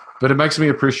 But it makes me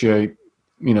appreciate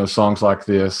songs like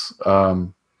this.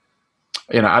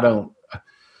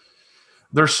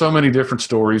 There's so many different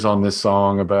stories on this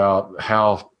song about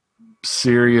how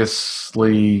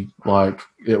seriously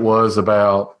it was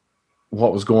about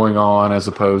what was going on, as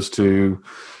opposed to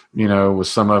with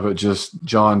some of it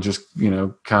John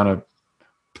kind of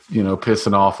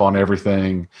pissing off on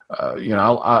everything.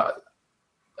 I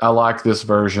like this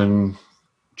version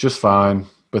just fine,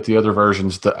 but the other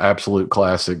version's the absolute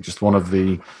classic. Just one of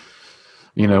the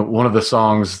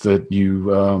songs that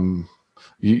you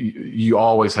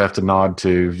always have to nod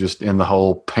to, just in the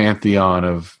whole pantheon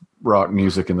of rock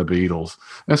music and the Beatles.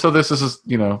 And so this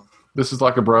is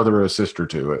like a brother or a sister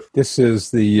to it. This is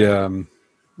the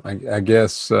I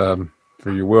guess for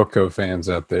you Wilco fans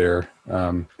out there,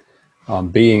 on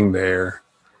Being There,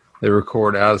 they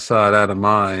record Outside Out of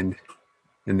Mind,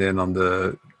 and then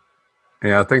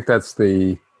I think that's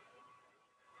the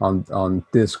on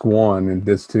disc 1, and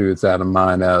disc 2 it's Out of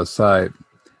Mind, Out of Sight,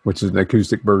 which is an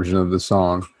acoustic version of the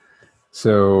song.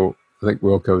 So I think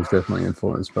Wilco is definitely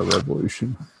influenced by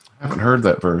Revolution. I haven't heard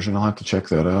that version. I'll have to check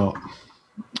that out.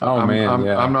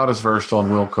 I'm not as versed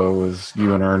on Wilco as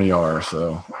you and Ernie are,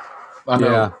 so I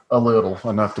know a little,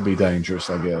 enough to be dangerous,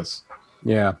 I guess.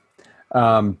 Yeah.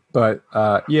 But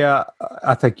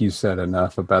I think you said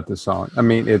enough about the song. I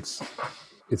mean, it's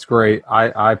great.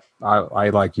 I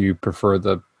like you prefer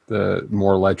the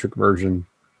more electric version,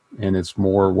 and it's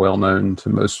more well known to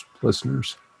most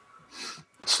listeners.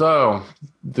 So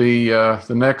the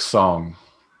next song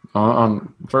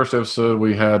on first episode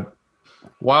we had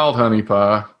Wild Honey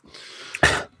Pie.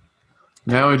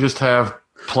 Now we just have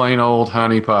plain old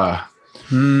honey pie.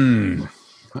 Honey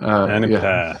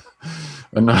pie.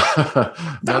 I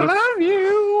love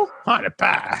you, honey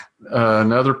pie.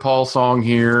 Another Paul song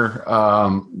here.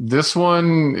 This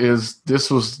is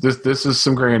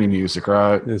some granny music,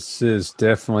 right? This is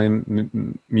definitely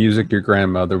music your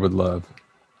grandmother would love.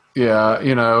 Yeah,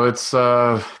 it's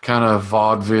kind of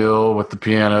vaudeville with the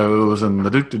pianos and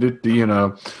the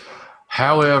do.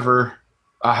 However,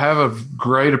 I have a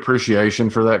great appreciation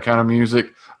for that kind of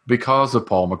music because of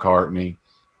Paul McCartney.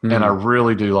 And I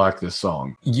really do like this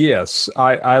song. Yes,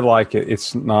 I like it.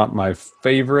 It's not my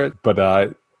favorite, but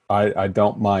I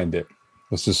don't mind it.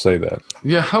 Let's just say that.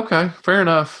 Yeah. Okay. Fair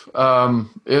enough. Again,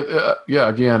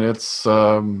 it's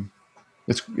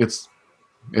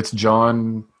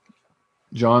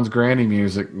John's granny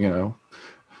music.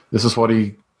 This is what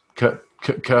he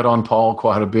cut on Paul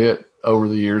quite a bit over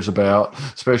the years about,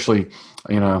 especially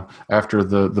after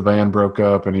the band broke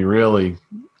up, and he really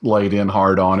laid in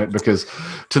hard on it, because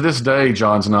to this day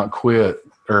John's not quit,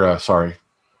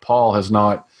 Paul has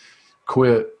not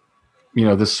quit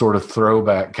this sort of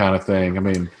throwback kind of thing. I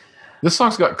mean, this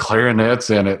song's got clarinets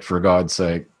in it, for God's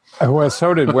sake. Well,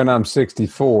 so did When I'm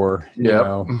 64.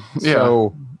 Yeah.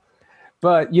 So,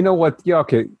 but you know what? Yeah,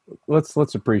 okay.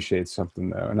 Let's appreciate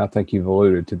something though, and I think you've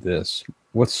alluded to this.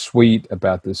 What's sweet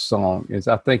about this song is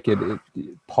I think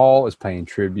Paul is paying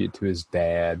tribute to his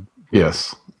dad.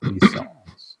 Yes. These songs.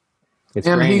 It's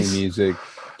granny music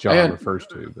John refers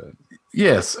to, but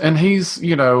yes, and he's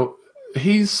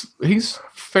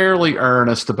fairly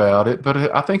earnest about it, but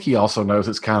I think he also knows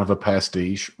it's kind of a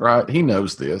pastiche, right? He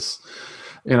knows this.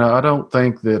 I don't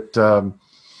think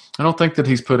that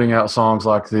he's putting out songs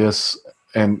like this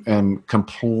and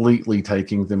completely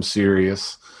taking them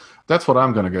serious. That's what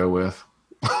I'm going to go with.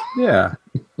 Yeah.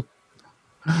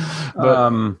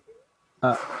 But,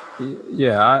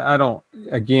 I don't.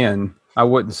 Again, I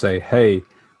wouldn't say, "Hey,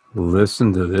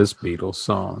 listen to this Beatles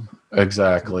song."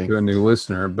 Exactly. To a new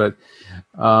listener, but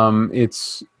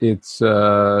it's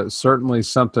certainly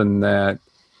something that,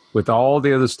 with all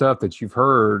the other stuff that you've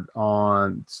heard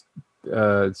on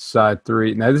side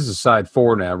 3. Now this is side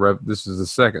 4. Now this is the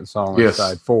second song on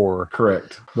side 4.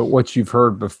 Correct. But what you've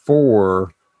heard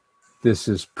before, this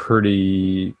is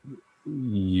pretty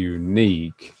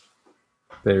unique.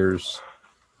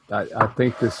 I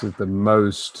think this is the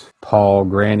most Paul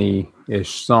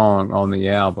Granny-ish song on the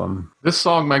album. This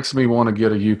song makes me want to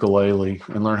get a ukulele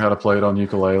and learn how to play it on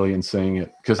ukulele and sing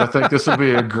it, because I think this would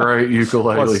be a great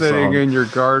ukulele song. Sitting in your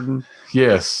garden?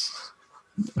 Yes.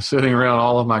 Sitting around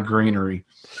all of my greenery.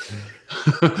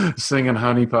 Singing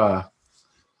Honey Pie.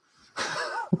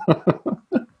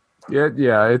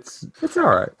 Yeah, it's all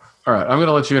right. All right, I'm going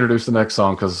to let you introduce the next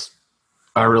song, because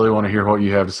I really want to hear what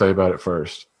you have to say about it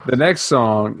first. The next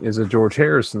song is a George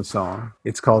Harrison song.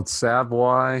 It's called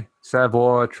Savoy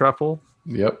Truffle.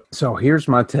 Yep. So here's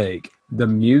my take. The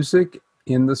music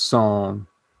in the song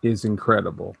is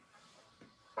incredible.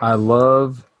 I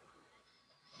love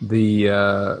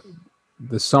the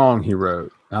song he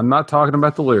wrote. I'm not talking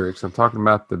about the lyrics. I'm talking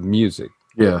about the music.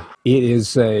 Yeah. It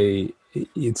is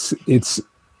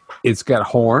it's got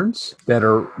horns that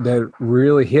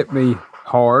really hit me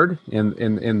hard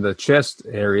in the chest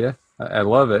area. I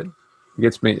love it. It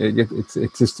gets me.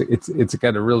 It's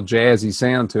got a real jazzy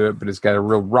sound to it, but it's got a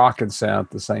real rocking sound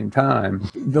at the same time.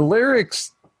 The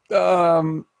lyrics,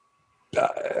 I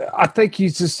think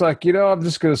he's just like, I'm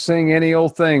just going to sing any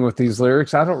old thing with these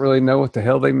lyrics. I don't really know what the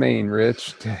hell they mean,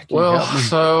 Rich.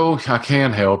 So I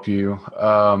can help you.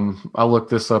 I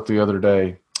looked this up the other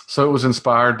day. So it was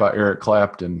inspired by Eric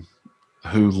Clapton,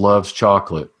 who loves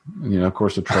chocolate. Of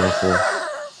course, a truffle.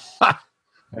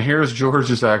 And here's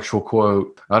George's actual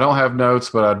quote. I don't have notes,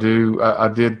 but I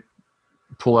did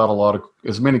pull out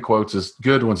as many quotes as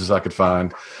good ones as I could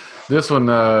find. This one,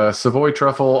 Savoy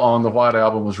Truffle on the White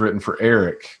Album was written for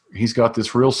Eric. He's got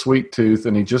this real sweet tooth,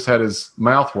 and he just had his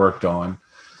mouth worked on.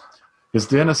 His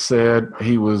dentist said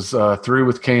he was through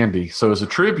with candy. So as a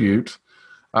tribute,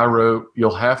 I wrote,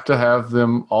 "You'll have to have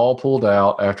them all pulled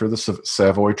out after the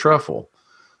Savoy Truffle."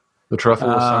 The truffle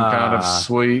was some kind of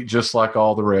sweet, just like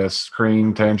all the rest.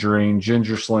 Cream, tangerine,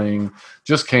 ginger sling,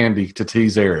 just candy to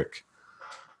tease Eric.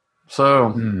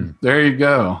 So there you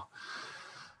go.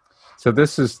 So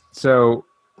this is so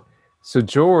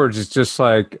George is just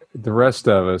like the rest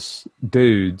of us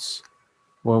dudes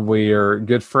when we are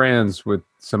good friends with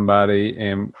somebody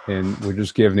and we're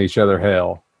just giving each other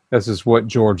hell. This is what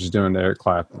George is doing to Eric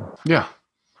Clapton. Yeah.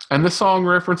 And this song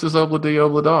references Obla Di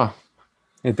Obla Da.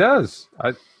 It does.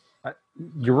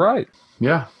 You're right.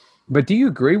 Yeah. But do you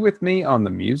agree with me on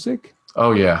the music?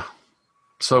 Oh, yeah.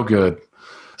 So good.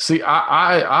 See,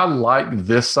 I like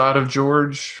this side of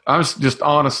George. I'm just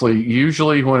honestly,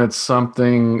 usually when it's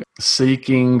something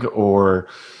seeking or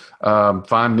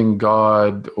finding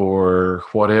God or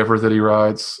whatever that he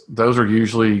writes, those are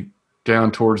usually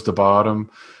down towards the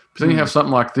bottom. But then you have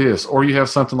something like this, or you have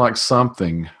something like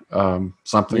something like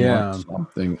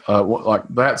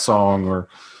that song, or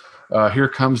Here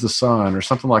Comes the Sun, or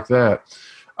something like that.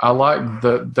 I like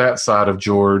that side of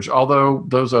George, although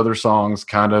those other songs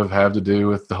kind of have to do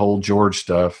with the whole George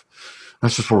stuff.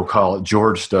 That's just what we'll call it,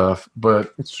 George stuff.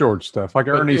 But it's George stuff, like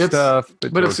Ernie stuff.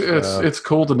 But it's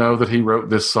cool to know that he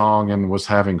wrote this song and was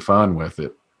having fun with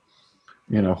it.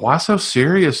 You know, why so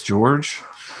serious, George?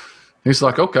 He's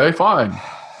like, okay, fine.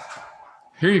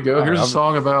 Here you go. Here's a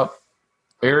song about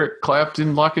Eric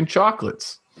Clapton liking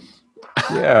chocolates.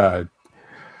 Yeah.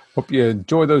 Hope you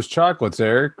enjoy those chocolates,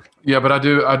 Eric. Yeah, but I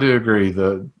do agree.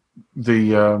 The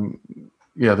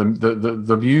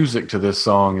music to this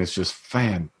song is just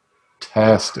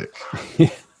fantastic.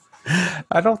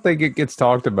 I don't think it gets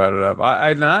talked about enough.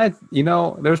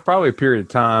 There was probably a period of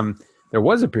time. There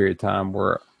was a period of time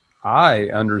where I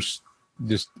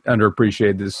just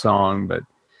underappreciated this song, but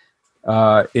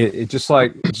it just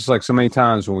like so many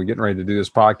times when we're getting ready to do this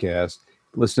podcast,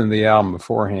 listening to the album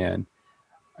beforehand.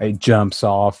 It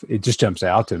just jumps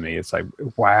out to me. It's like,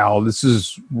 wow, this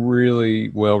is really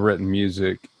well-written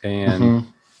music. And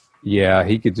yeah,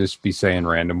 he could just be saying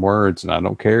random words and I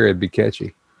don't care. It'd be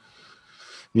catchy.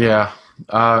 Yeah,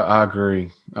 I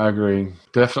agree. I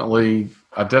definitely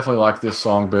like this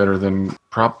song better than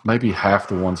maybe half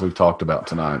the ones we've talked about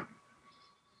tonight.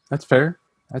 That's fair.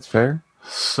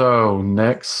 So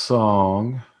next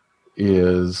song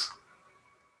is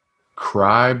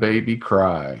Cry Baby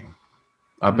Cry.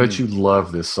 I bet you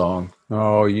love this song.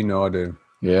 Oh, you know I do.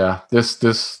 Yeah, this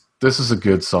is a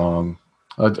good song,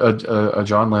 a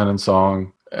John Lennon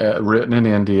song written in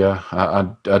India.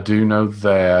 I do know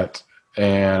that,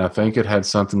 and I think it had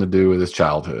something to do with his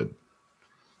childhood.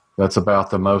 That's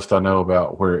about the most I know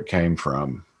about where it came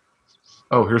from.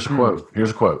 Oh, here's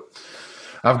a quote.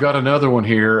 I've got another one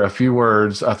here, a few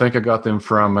words. I think I got them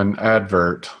from an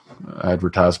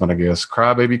advertisement, I guess.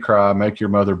 Cry, baby, cry, make your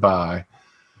mother buy.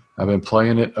 I've been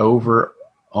playing it over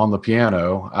on the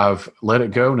piano. I've let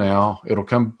it go now. It'll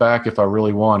come back if I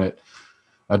really want it.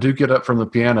 I do get up from the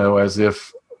piano as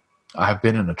if I've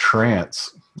been in a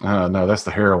trance. No, that's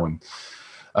the heroin.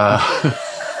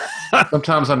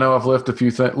 Sometimes I know I've let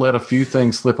a few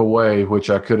things slip away,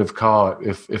 which I could have caught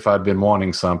if I'd been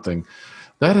wanting something.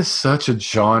 That is such a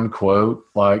John quote.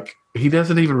 Like, he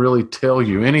doesn't even really tell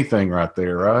you anything right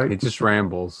there, right? It just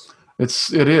rambles. It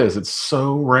is. It's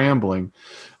so rambling.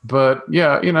 But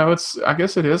yeah, I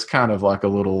guess it is kind of like a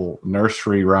little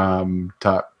nursery rhyme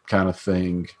type kind of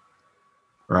thing,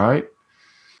 right?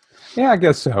 Yeah, I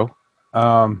guess so.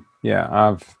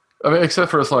 Except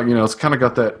for it's like, it's kind of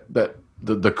got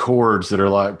the chords that are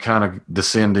like kind of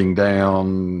descending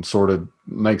down, sort of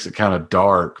makes it kind of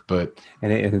dark, but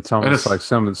it's almost like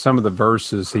some of the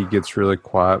verses he gets really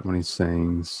quiet when he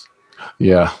sings.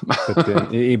 Yeah. but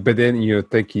then you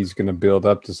think he's going to build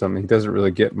up to something. He doesn't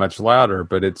really get much louder,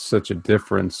 but it's such a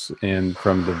difference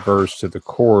from the verse to the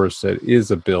chorus that is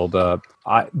a build up.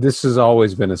 This has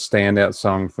always been a standout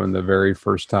song from the very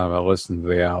first time I listened to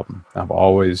the album. I've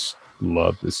always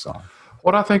loved this song.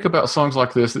 What I think about songs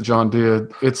like this that John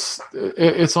did,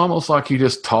 it's almost like he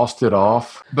just tossed it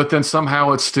off, but then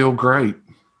somehow it's still great.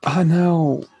 I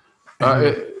know.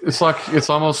 It's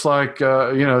almost like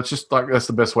it's just like, that's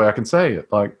the best way I can say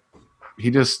it. Like, he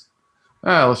just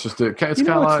let's just do it. It's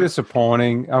kind of like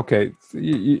disappointing. Okay,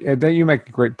 then you make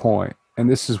a great point, and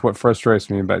this is what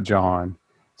frustrates me about John.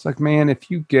 It's like, man,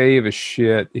 if you gave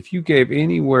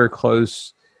anywhere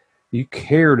close you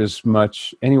cared as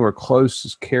much, anywhere close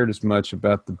as cared as much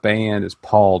about the band as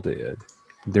Paul did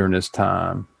during this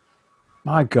time.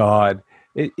 My God,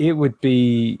 it would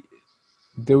be,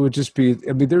 there would just be,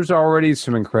 I mean, there's already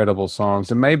some incredible songs,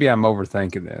 and maybe I'm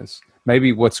overthinking this.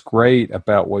 Maybe what's great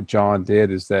about what John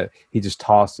did is that he just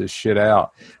tossed his shit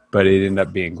out, but it ended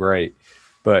up being great.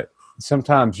 But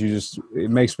sometimes it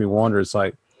makes me wonder, it's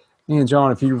like, man,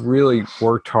 John, if you really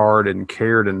worked hard and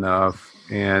cared enough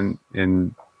and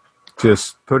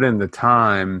just put in the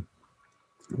time,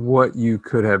 what you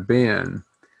could have been.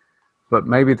 But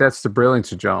maybe that's the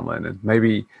brilliance of John Lennon.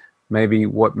 Maybe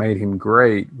what made him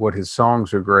great, what his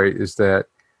songs are great, is that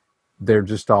they're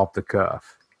just off the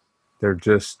cuff. They're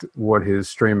just what his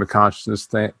stream of consciousness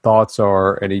thoughts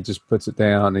are, and he just puts it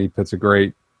down, and he puts a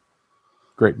great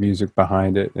music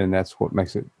behind it, and that's what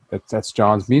makes it. That's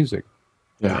John's music.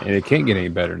 Yeah, and it can't get any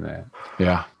better than that.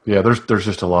 Yeah. There's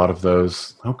just a lot of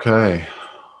those. Okay,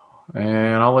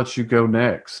 and I'll let you go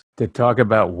next to talk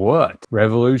about what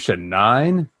Revolution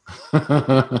 9.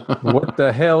 What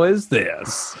the hell is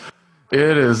this?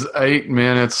 It is 8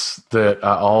 minutes that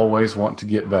I always want to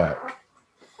get back.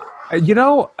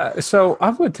 So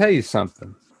I'm going to tell you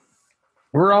something.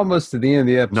 We're almost to the end of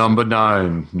the episode.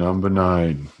 Number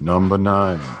nine.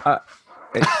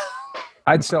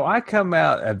 So I come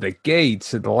out at the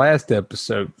gates at the last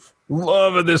episode,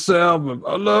 loving this album.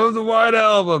 I love the White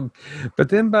Album. But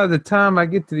then by the time I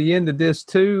get to the end of this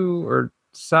 2 or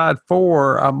side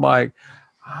 4, I'm like,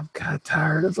 I'm kind of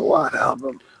tired of the White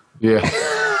Album. Yeah.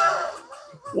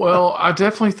 Well, I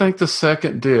definitely think the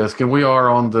second disc, and we are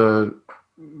on the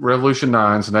Revolution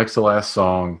 9's next to last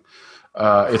song.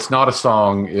 It's not a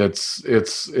song. It's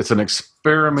an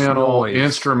experimental,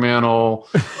 instrumental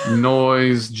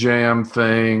noise jam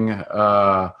thing.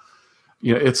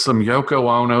 It's some Yoko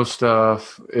Ono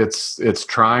stuff. It's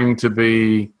trying to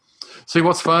be. See,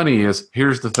 what's funny is,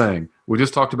 here's the thing. We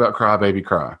just talked about Cry Baby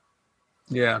Cry.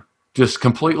 Yeah. Just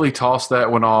completely tossed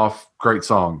that one off. Great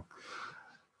song.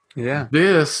 Yeah.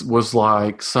 This was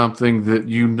like something that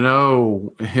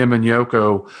him and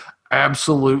Yoko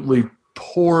absolutely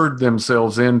poured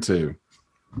themselves into.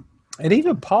 And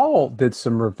even Paul did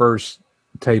some reverse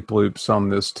tape loops on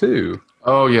this too.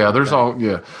 Oh yeah,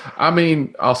 I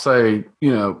mean, I'll say,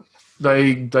 they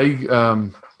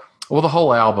the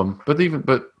whole album, but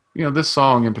this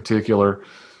song in particular,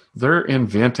 they're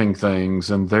inventing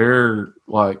things, and they're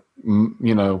like,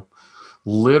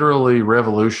 literally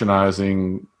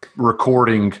revolutionizing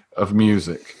recording of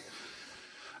music.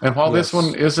 And while this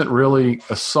one isn't really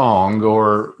a song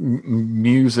or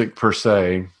music per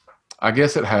se, I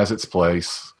guess it has its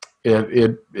place.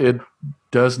 It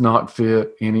does not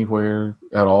fit anywhere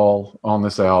at all on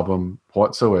this album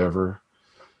whatsoever.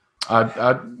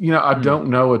 I don't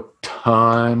know a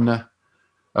ton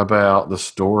about the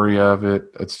story of it.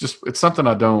 It's something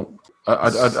I don't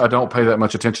pay that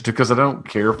much attention to because I don't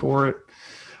care for it.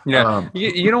 Yeah.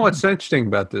 You know what's interesting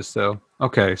about this, though?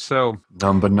 Okay, so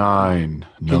number 9.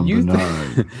 Can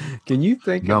you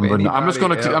think number of 9? I'm just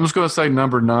gonna say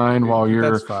number 9 while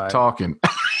you're talking,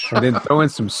 and then throw in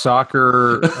some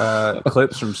soccer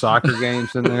clips from soccer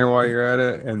games in there while you're at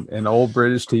it, and old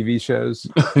British TV shows.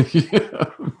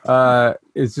 Yeah.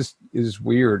 It's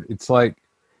weird. It's like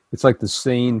the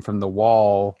scene from The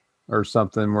Wall or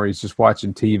something where he's just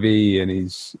watching TV and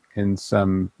he's in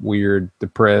some weird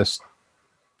depressed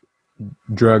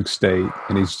drug state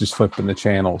and he's just flipping the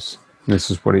channels. This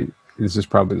is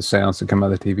probably the sounds that come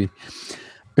out of the TV.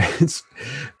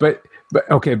 But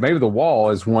okay, maybe The Wall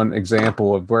is one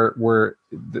example of where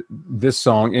this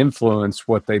song influenced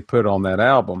what they put on that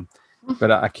album. But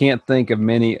I can't think of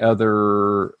many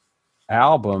other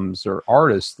albums or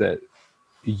artists that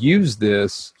use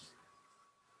this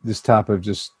type of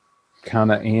just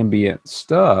kind of ambient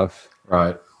stuff.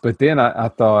 Right. But then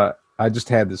I just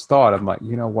had this thought. I'm like,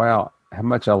 wow, how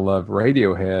much I love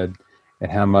Radiohead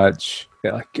and how much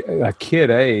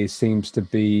Kid A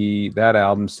that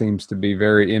album seems to be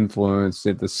very influenced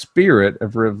in the spirit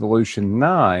of Revolution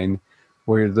 9,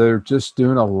 where they're just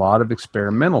doing a lot of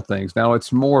experimental things. Now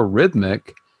it's more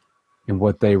rhythmic in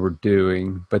what they were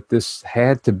doing, but this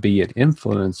had to be an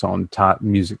influence on a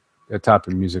type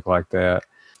of music like that.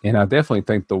 And I definitely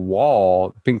think The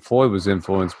Wall, Pink Floyd was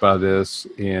influenced by this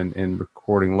in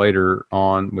recording later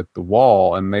on with The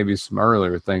Wall and maybe some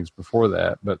earlier things before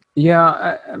that. But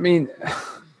yeah, I mean,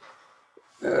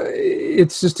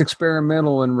 it's just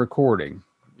experimental in recording.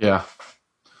 Yeah.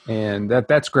 And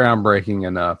that's groundbreaking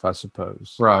enough, I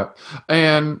suppose. Right.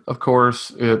 And of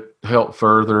course, it helped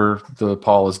further the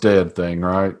Paul is dead thing,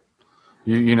 right?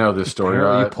 You know this story,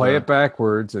 right? You play it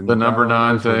backwards, and the number God only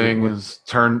 9 knows what thing is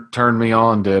turn me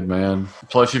on, dead man.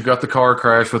 Plus, you've got the car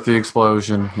crash with the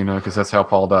explosion, because that's how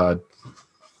Paul died.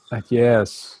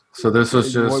 Yes. So this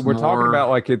was just we're more, talking about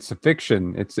like it's a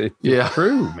fiction. It's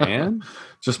true, man.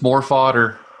 just more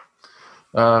fodder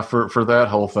for that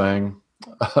whole thing.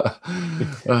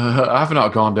 I've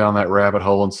not gone down that rabbit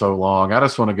hole in so long. I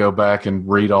just want to go back and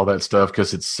read all that stuff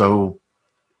because it's so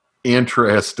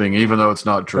interesting, even though it's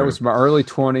not true. That was my early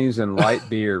 20s and light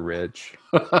beer, Rich.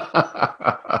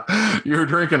 You're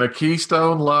drinking a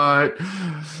Keystone Light.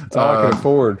 That's all I can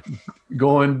afford.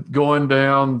 Going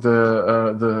down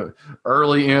the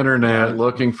early internet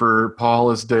looking for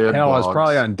Paul is dead. Hell, blogs. I was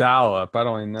probably on dial-up. I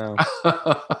don't even know.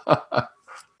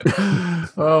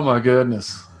 Oh my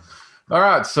goodness. All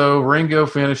right, so Ringo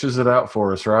finishes it out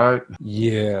for us, right?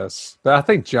 Yes, but I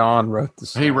think John wrote the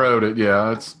song. He wrote it,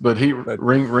 yeah.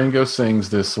 Ringo sings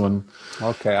this one.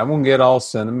 Okay, I'm gonna get all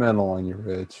sentimental on you,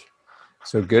 Rich.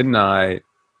 So good night.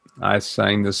 I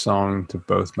sang this song to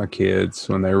both my kids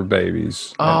when they were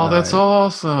babies. Oh, that's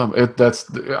awesome! It's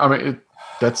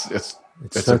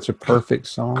such a perfect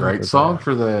song. Great song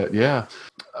for that. Yeah.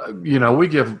 We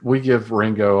give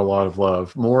Ringo a lot of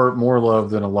love, more love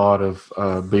than a lot of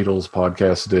Beatles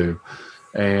podcasts do,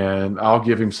 and I'll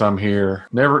give him some here.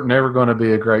 Never going to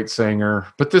be a great singer,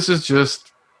 but this is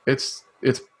just it's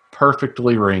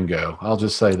perfectly Ringo. I'll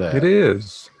just say that it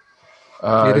is.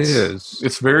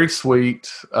 It's very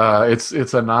sweet.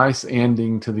 It's a nice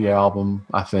ending to the album,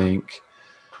 I think,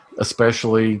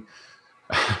 especially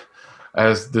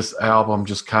as this album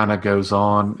just kind of goes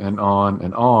on and on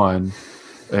and on.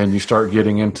 And you start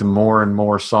getting into more and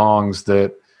more songs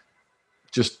that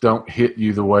just don't hit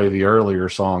you the way the earlier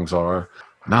songs are.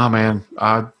 Nah, man,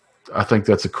 I think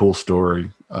that's a cool story.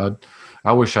 I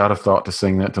wish I'd have thought to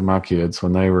sing that to my kids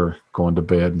when they were going to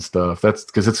bed and stuff. That's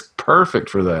because it's perfect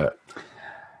for that.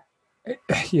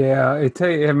 Yeah, I'm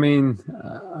trying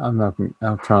not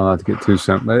to get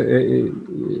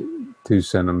too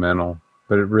sentimental,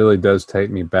 but it really does take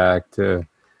me back to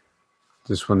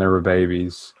just when they were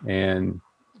babies. And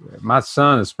my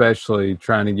son, especially,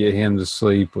 trying to get him to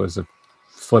sleep was a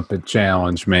flippant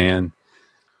challenge, man.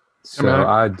 So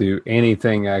I'd do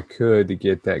anything I could to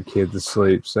get that kid to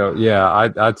sleep. So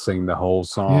yeah, I'd sing the whole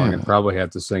song and probably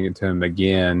have to sing it to him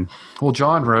again. Well,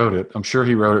 John wrote it. I'm sure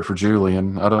he wrote it for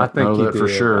Julian. I think know that for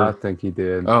sure. I think he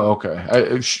did. Oh,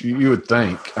 okay. You would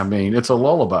think. I mean, it's a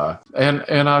lullaby, and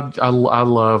I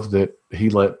love that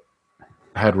he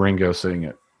had Ringo sing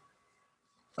it.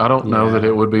 I don't know that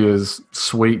it would be as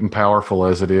sweet and powerful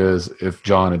as it is if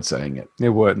John had sang it. It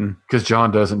wouldn't, because John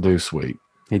doesn't do sweet.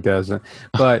 He doesn't.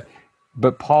 But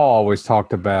Paul always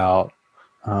talked about.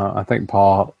 I think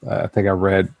I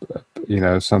read,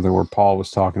 something where Paul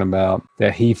was talking about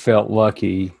that he felt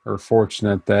lucky or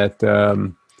fortunate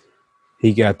that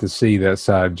he got to see that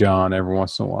side of John every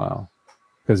once in a while,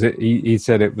 because he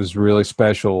said it was really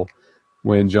special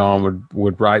when John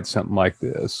would write something like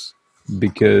this,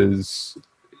 because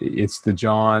it's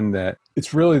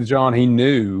really the John he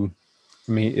knew.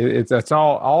 I mean, that's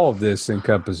all of this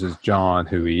encompasses John,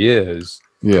 who he is.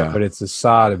 Yeah. But it's a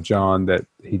side of John that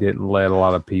he didn't let a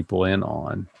lot of people in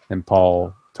on. And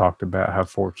Paul talked about how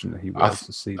fortunate he was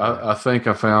to see that. I think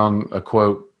I found a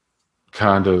quote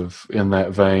kind of in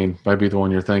that vein, maybe the one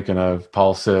you're thinking of.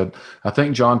 Paul said, I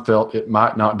think John felt it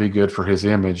might not be good for his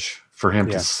image for him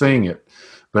to sing it,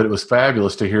 but it was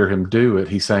fabulous to hear him do it.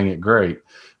 He sang it great.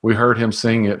 We heard him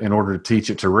sing it in order to teach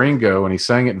it to Ringo, and he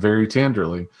sang it very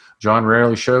tenderly. John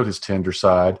rarely showed his tender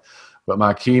side, but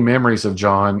my key memories of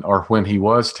John are when he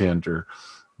was tender.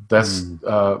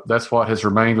 That's what has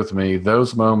remained with me,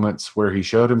 those moments where he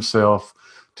showed himself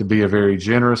to be a very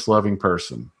generous, loving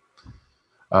person.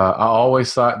 I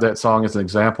always cite that song as an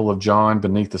example of John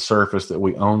beneath the surface that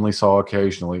we only saw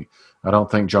occasionally. I don't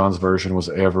think John's version was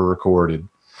ever recorded.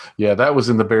 Yeah, that was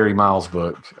in the Barry Miles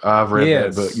book. I've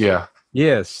read that book. Yeah.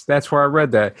 Yes, that's where I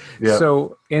read that. Yep.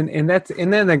 So, and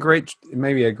then a great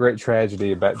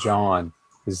tragedy about John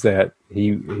is that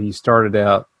he started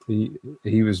out,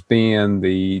 he was being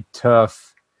the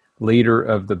tough leader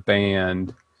of the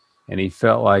band, and he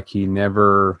felt like he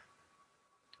never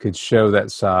could show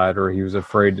that side, or he was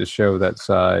afraid to show that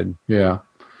side. Yeah.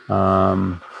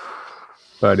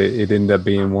 But it ended up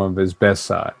being one of his best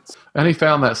sides. And he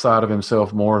found that side of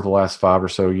himself more the last 5 or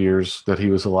so years that he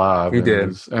was alive. He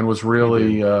did. And was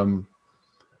really,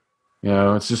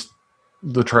 it's just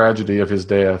the tragedy of his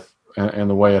death and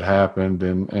the way it happened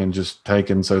and just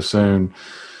taken so soon.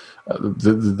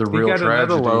 The real tragedy. He got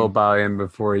another lullaby in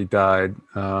before he died.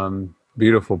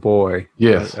 Beautiful Boy.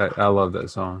 Yes. I love that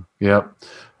song. Yep.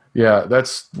 Yeah,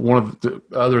 that's one of the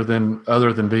other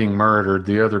than being murdered.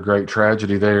 The other great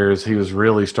tragedy there is he was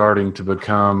really starting to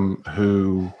become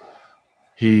who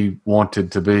he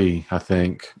wanted to be, I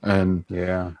think, and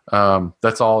Yeah.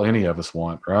 that's all any of us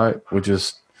want, right?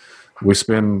 We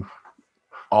spend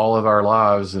all of our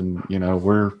lives, and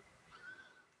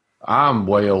I'm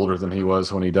way older than he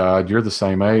was when he died. You're the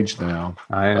same age now.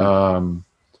 I am.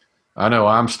 I know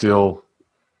I'm still,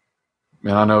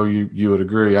 and I know you would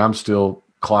agree, I'm still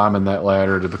climbing that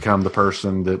ladder to become the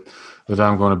person that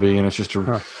I'm going to be. And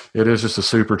it is just a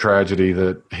super tragedy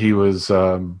that he was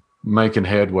making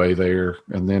headway there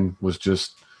and then was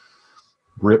just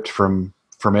ripped from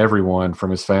everyone, from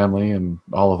his family and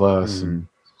all of us. And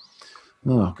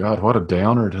oh God, what a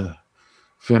downer to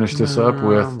finish this up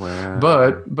with.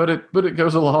 Well. But it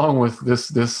goes along with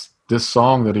this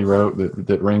song that he wrote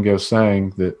that Ringo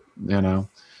sang, that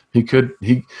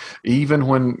he even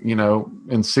when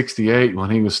in '68, when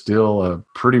he was still a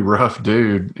pretty rough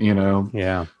dude,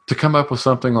 Yeah. to come up with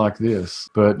something like this.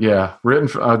 But yeah,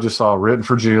 I just saw written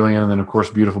for Julian, and then of course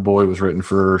Beautiful Boy was written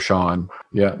for Sean.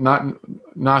 Yeah, not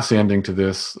nice ending to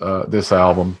this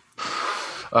album.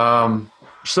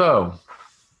 So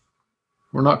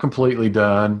we're not completely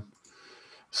done.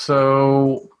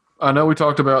 So I know we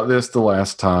talked about this the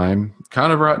last time.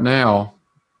 Kind of right now,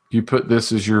 you put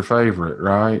this as your favorite,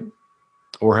 right?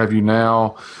 Or have you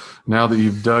now that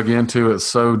you've dug into it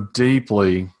so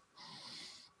deeply,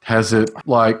 has it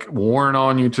like worn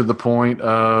on you to the point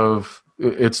of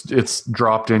it's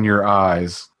dropped in your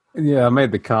eyes? Yeah, I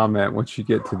made the comment once you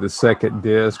get to the second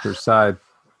disc or side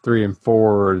 3 and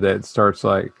 4 that starts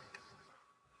like,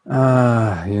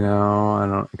 I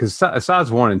don't, because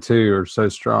sides 1 and 2 are so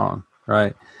strong,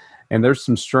 right? And there's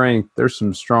some strength. There's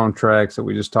some strong tracks that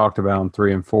we just talked about in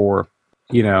 3 and 4.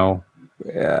 If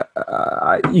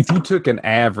you took an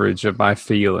average of my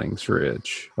feelings,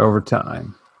 Rich, over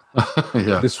time,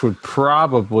 Yeah. this would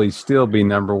probably still be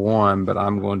number 1. But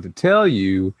I'm going to tell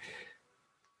you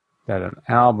that an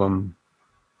album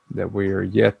that we are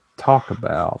yet to talk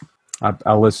about,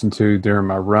 I listened to during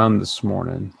my run this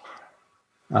morning,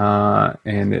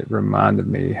 and it reminded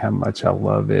me how much I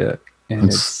love it.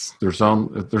 And there's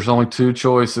only 2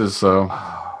 choices, so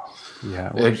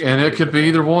yeah, and it could be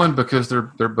either one because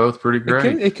they're both pretty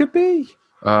great. It could be.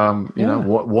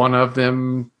 One of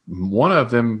them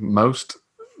most,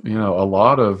 a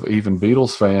lot of even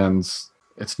Beatles fans,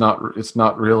 it's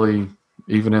not really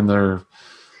even in their.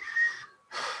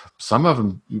 Some of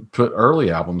them put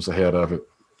early albums ahead of it.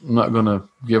 I'm not going to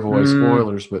give away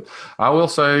spoilers, but I will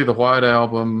say the White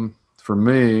Album for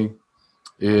me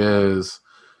is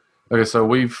okay. So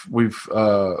we've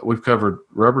covered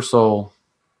Rubber Soul,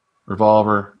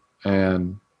 Revolver,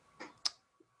 and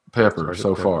Pepper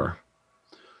so far.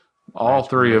 All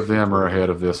 3 of them are ahead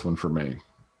of this one for me.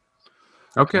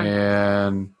 Okay.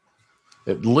 And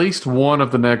at least one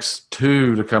of the next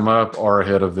 2 to come up are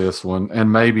ahead of this one,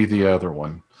 and maybe the other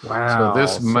one. Wow. So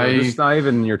this is not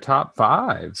even in your top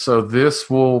 5. So this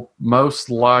will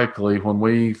most likely, when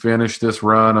we finish this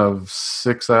run of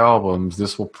 6 albums,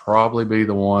 this will probably be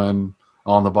the one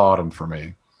on the bottom for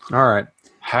me. All right.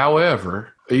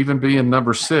 However, even being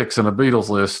number 6 in a Beatles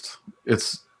list,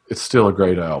 it's still a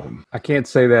great album. I can't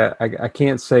say that. I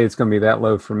can't say it's going to be that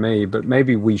low for me, but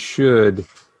maybe we should.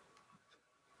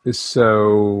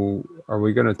 So are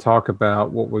we going to talk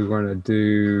about what we're going to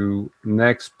do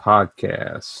next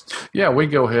podcast? Yeah, we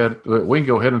can go ahead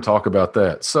and talk about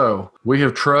that. So we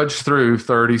have trudged through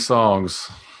 30 songs,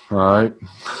 right?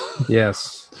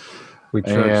 Yes. We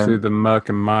trudged through the muck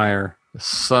and mire.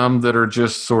 Some that are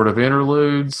just sort of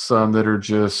interludes, some that are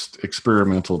just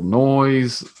experimental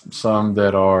noise, some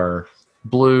that are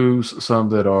blues, some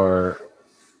that are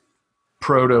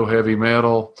proto heavy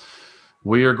metal.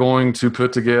 We are going to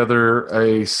put together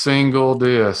a single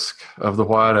disc of the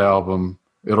White Album.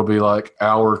 It'll be like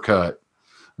our cut,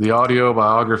 the audio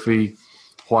biography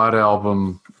White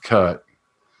Album cut.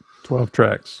 12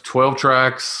 tracks. 12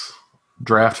 tracks,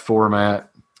 draft format.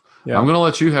 Yeah. I'm going to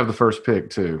let you have the first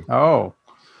pick too. Oh.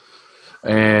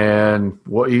 And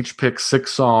we'll each pick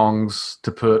 6 songs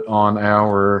to put on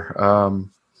our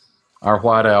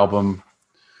White Album.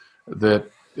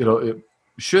 That it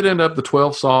should end up the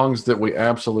 12 songs that we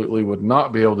absolutely would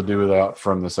not be able to do without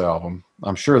from this album.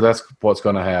 I'm sure that's what's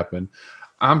going to happen.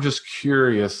 I'm just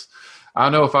curious. I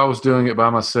know if I was doing it by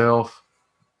myself,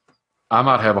 I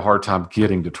might have a hard time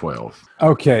getting to 12.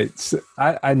 Okay. So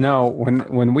I know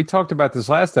when we talked about this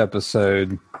last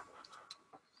episode,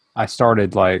 I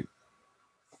started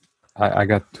I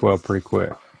got 12 pretty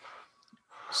quick.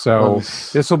 So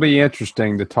this will be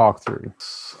interesting to talk through.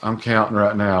 I'm counting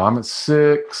right now. I'm at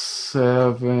 6,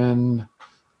 7,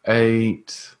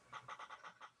 8,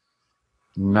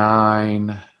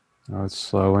 9. Oh, it's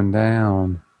slowing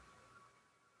down.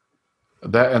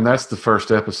 That's the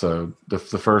first episode, the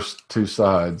first 2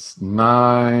 sides.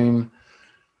 9,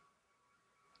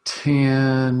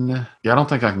 10. Yeah, I don't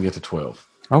think I can get to 12.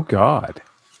 Oh God.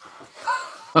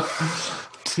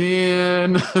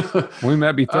 10. We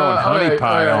might be throwing honey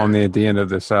pie on at the end of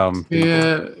this album.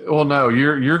 Yeah. Well, no,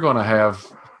 you're going to have,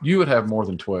 you would have more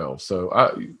than 12. So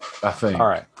I think. All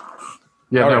right.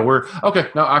 Yeah. All no, right. we're okay.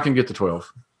 No, I can get to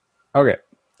 12. Okay.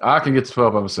 I can get to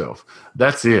 12 by myself.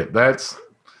 That's it. That's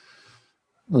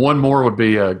one more would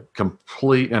be a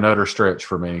complete and utter stretch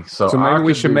for me. So maybe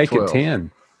we should make 12. it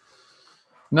 10.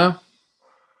 No.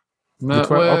 12?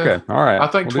 Well, okay. All right. I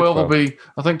think 12 will be.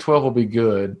 I think 12 will be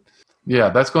good. Yeah,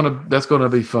 that's gonna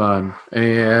be fun.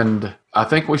 And I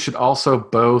think we should also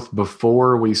both,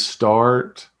 before we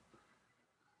start,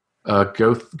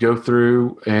 go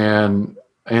through and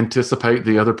anticipate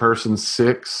the other person's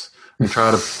 6 and try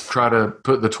to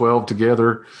put the 12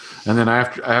 together. And then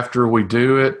after we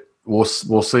do it, we'll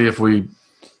see if we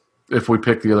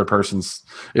pick the other person's,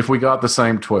 if we got the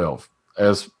same 12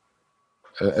 as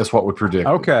what we predicted.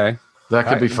 Okay. That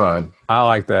could be fun. I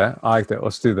like that.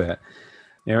 Let's do that.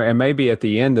 And maybe at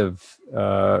the end of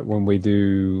when we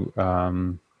do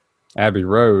Abbey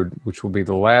Road, which will be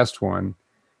the last one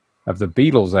of the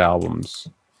Beatles albums,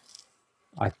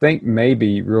 I think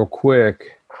maybe real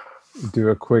quick do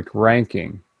a quick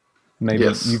ranking. Maybe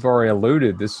you've already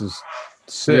alluded. This is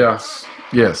 6. Yeah.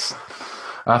 Yes.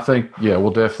 I think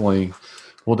we'll definitely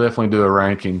do a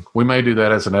ranking. We may do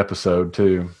that as an episode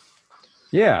too.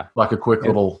 Yeah, like a quick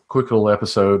little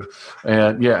episode,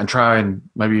 and try and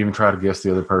maybe even try to guess the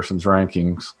other person's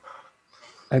rankings.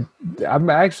 I'm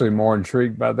actually more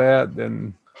intrigued by that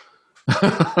than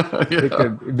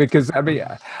because I mean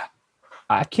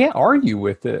I can't argue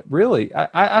with it really.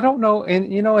 I don't know, and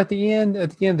at the end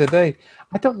of the day,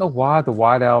 I don't know why the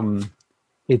White Album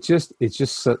it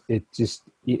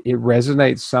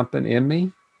resonates something in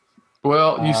me.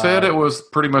 Well, you said it was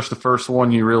pretty much the first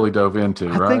one you really dove into,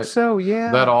 right? I think so,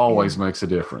 yeah. That always makes a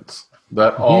difference.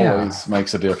 That always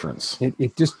makes a difference.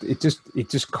 It just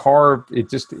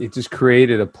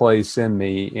created a place in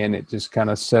me, and it just kind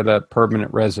of set up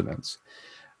permanent residence.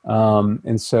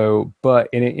 And so, but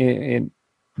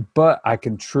I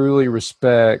can truly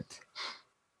respect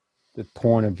the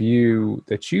point of view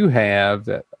that you have,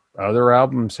 that other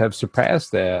albums have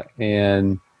surpassed that,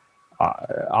 and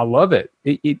I love it.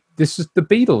 This is the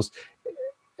Beatles.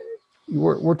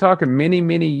 We're talking many,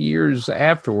 many years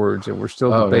afterwards, and we're still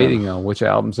debating on which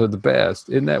albums are the best.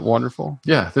 Isn't that wonderful?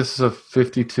 Yeah, this is a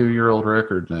 52-year-old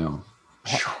record now.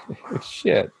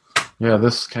 Shit. Yeah,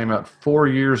 this came out 4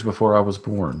 years before I was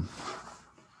born.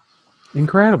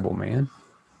 Incredible, man.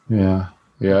 Yeah,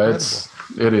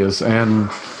 it is, and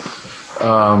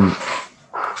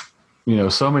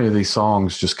so many of these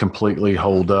songs just completely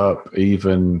hold up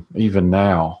even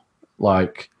now.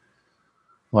 Like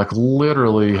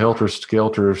literally, Helter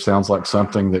Skelter sounds like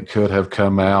something that could have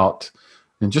come out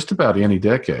in just about any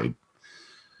decade.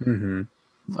 Mm-hmm.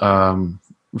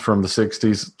 From the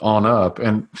 60s on up,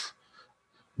 and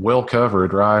well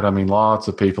covered, right? I mean, lots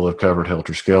of people have covered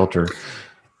Helter Skelter.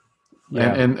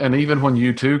 Yeah. And even when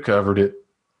U2 covered it,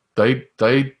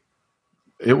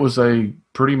 it was a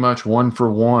pretty much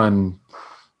 1-for-1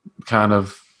 kind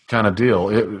of deal.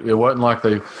 It wasn't like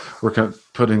they were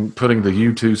putting the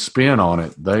U2 spin on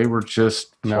it. They were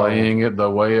just playing it the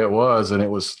way it was, and it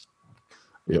was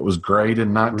great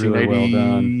in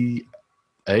 1988.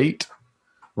 Really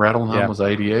Rattle 'Em Hum was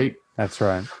 88. That's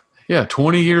right. Yeah,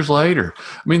 20 years later.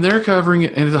 I mean, they're covering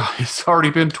it, and it's already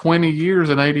been 20 years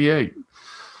in 88.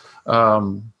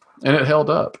 And it held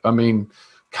up. I mean,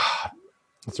 God,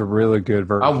 it's a really good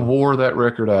version. I wore that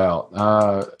record out.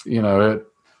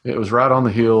 It was right on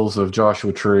the heels of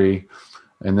Joshua Tree,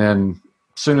 and then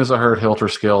as soon as I heard Helter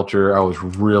Skelter, I was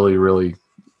really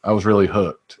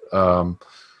hooked. One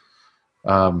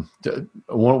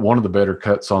of the better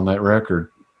cuts on that record,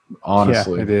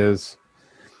 honestly. Yeah,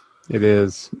 it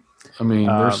is. I mean,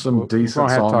 there's some decent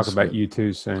songs. We're going to have to talk about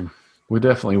U2 soon. We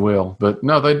definitely will. But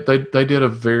no, they did a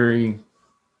very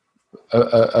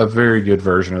good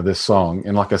version of this song.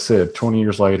 And like I said, 20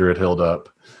 years later, it held up.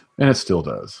 And it still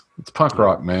does. It's punk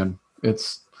rock, man.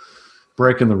 It's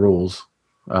breaking the rules.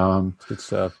 Good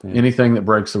stuff, man. Anything that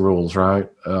breaks the rules, right,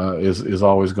 is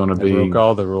always going to be... broke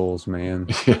all the rules, man.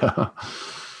 Yeah.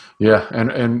 Yeah,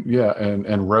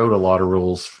 and wrote a lot of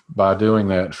rules by doing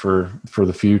that for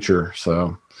the future.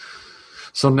 So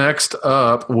next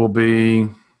up will be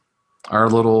our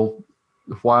little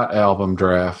White Album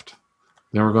draft.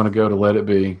 Then we're going to go to Let It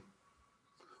Be.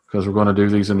 because we're going to do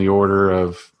these in the order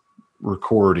of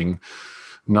recording,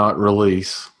 not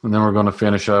release. And then we're going to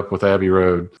finish up with Abbey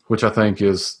Road, which I think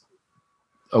is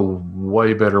a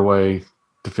way better way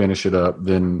to finish it up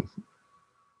than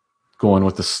going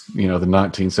with the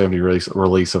 1970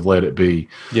 release of Let It Be.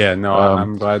 Yeah, no,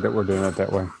 I'm glad that we're doing it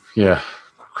that way. Yeah,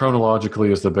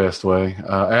 chronologically is the best way.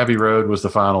 Abbey Road was the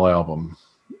final album.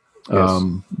 Yes.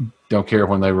 Don't care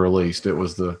when they were released. It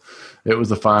was the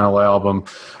final album,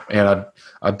 and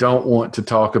I don't want to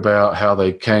talk about how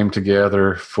they came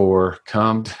together for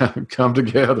come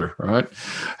together, right?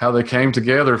 How they came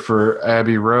together for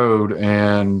Abbey Road,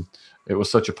 and it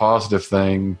was such a positive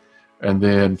thing, and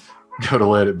then go to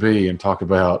Let It Be and talk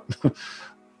about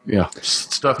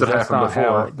stuff that happened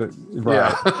before.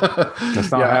 Right.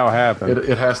 That's not how it happened.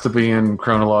 It has to be in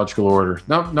chronological order.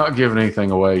 Not giving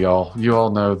anything away, y'all. You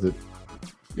all know that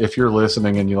if you're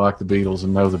listening and you like the Beatles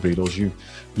and know the Beatles,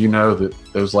 you know that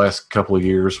those last couple of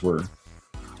years were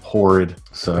horrid.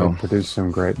 So they produced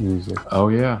some great music. Oh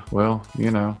yeah, well,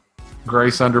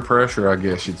 grace under pressure, I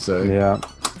guess you'd say.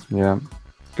 Yeah.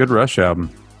 Good Rush album.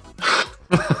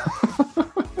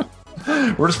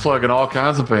 We're just plugging all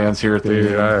kinds of bands here at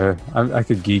the end. I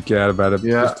could geek out about it.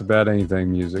 Yeah. Just about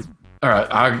anything music. All right,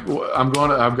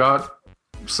 I've got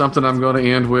something I'm going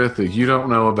to end with that you don't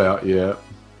know about yet,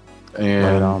 and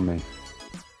right on me.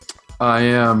 I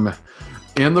am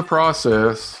in the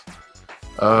process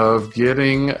of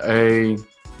getting a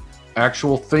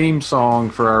actual theme song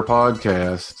for our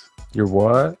podcast. Your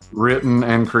what? Written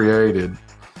and created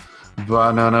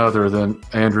by none other than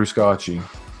Andrew Scotchy.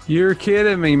 You're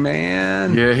kidding me,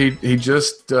 man. Yeah, he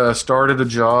just started a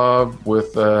job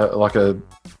with like a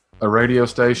radio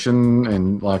station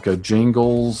and like a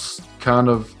jingles kind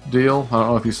of deal. I don't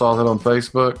know if you saw that on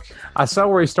Facebook. I saw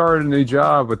where he started a new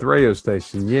job with the radio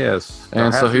station, yes.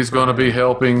 And so he's going to be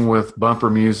helping with bumper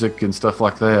music and stuff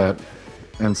like that.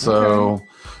 And so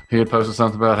he had posted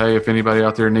something about, hey, if anybody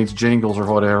out there needs jingles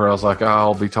or whatever, I was like,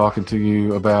 I'll be talking to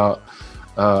you about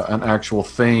an actual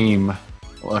theme,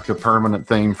 like a permanent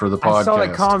theme for the podcast. I saw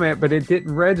that comment, but it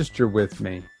didn't register with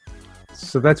me.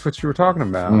 So that's what you were talking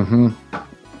about. Mm-hmm.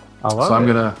 I love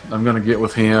it. I'm gonna get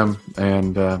with him,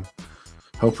 and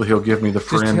hopefully he'll give me the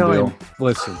friend deal.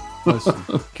 Listen.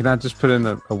 Can I just put in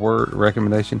a word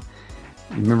recommendation?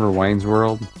 You remember Wayne's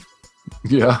World?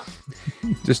 Yeah.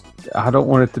 I don't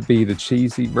want it to be the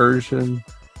cheesy version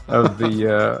of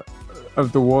the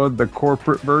the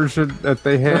corporate version that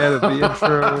they had at the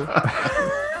intro.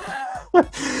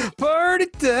 Party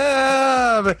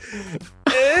time!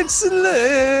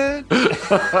 Excellent!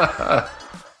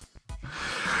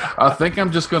 I think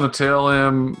I'm just going to tell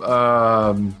him,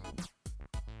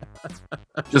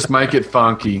 just make it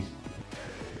funky.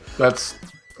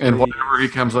 And whatever he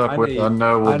comes up with, I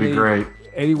know will be great.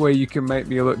 Any way you can make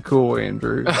me look cool,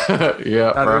 Andrew.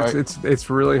 Yeah, right. It's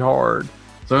really hard.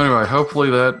 So anyway, hopefully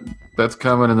that's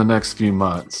coming in the next few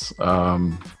months.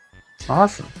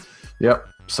 Awesome. Yep.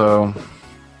 So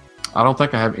I don't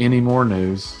think I have any more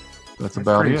news. That's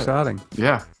about it. Exciting.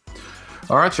 Yeah.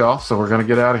 All right, y'all. So we're going to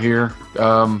get out of here.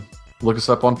 Look us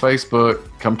up on Facebook.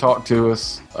 Come talk to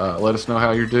us. Let us know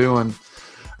how you're doing.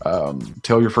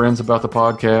 Tell your friends about the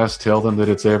podcast. Tell them that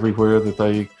it's everywhere, that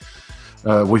they...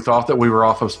 we thought that we were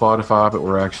off of Spotify, but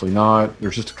we're actually not.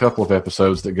 There's just a couple of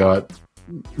episodes that got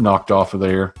knocked off of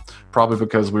there, probably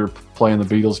because we were playing the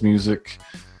Beatles music.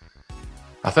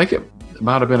 I think it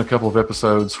might have been a couple of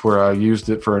episodes where I used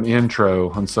it for an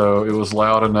intro, and so it was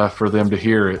loud enough for them to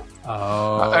hear it.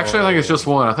 Oh. Actually, I think it's just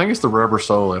one. I think it's the Rubber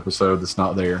Soul episode that's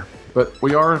not there. But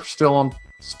we are still on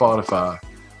Spotify,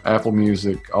 Apple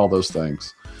Music, all those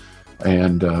things.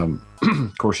 And, of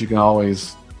course, you can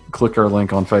always click our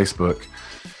link on Facebook.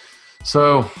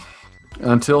 So,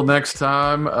 until next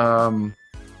time,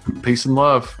 peace and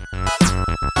love.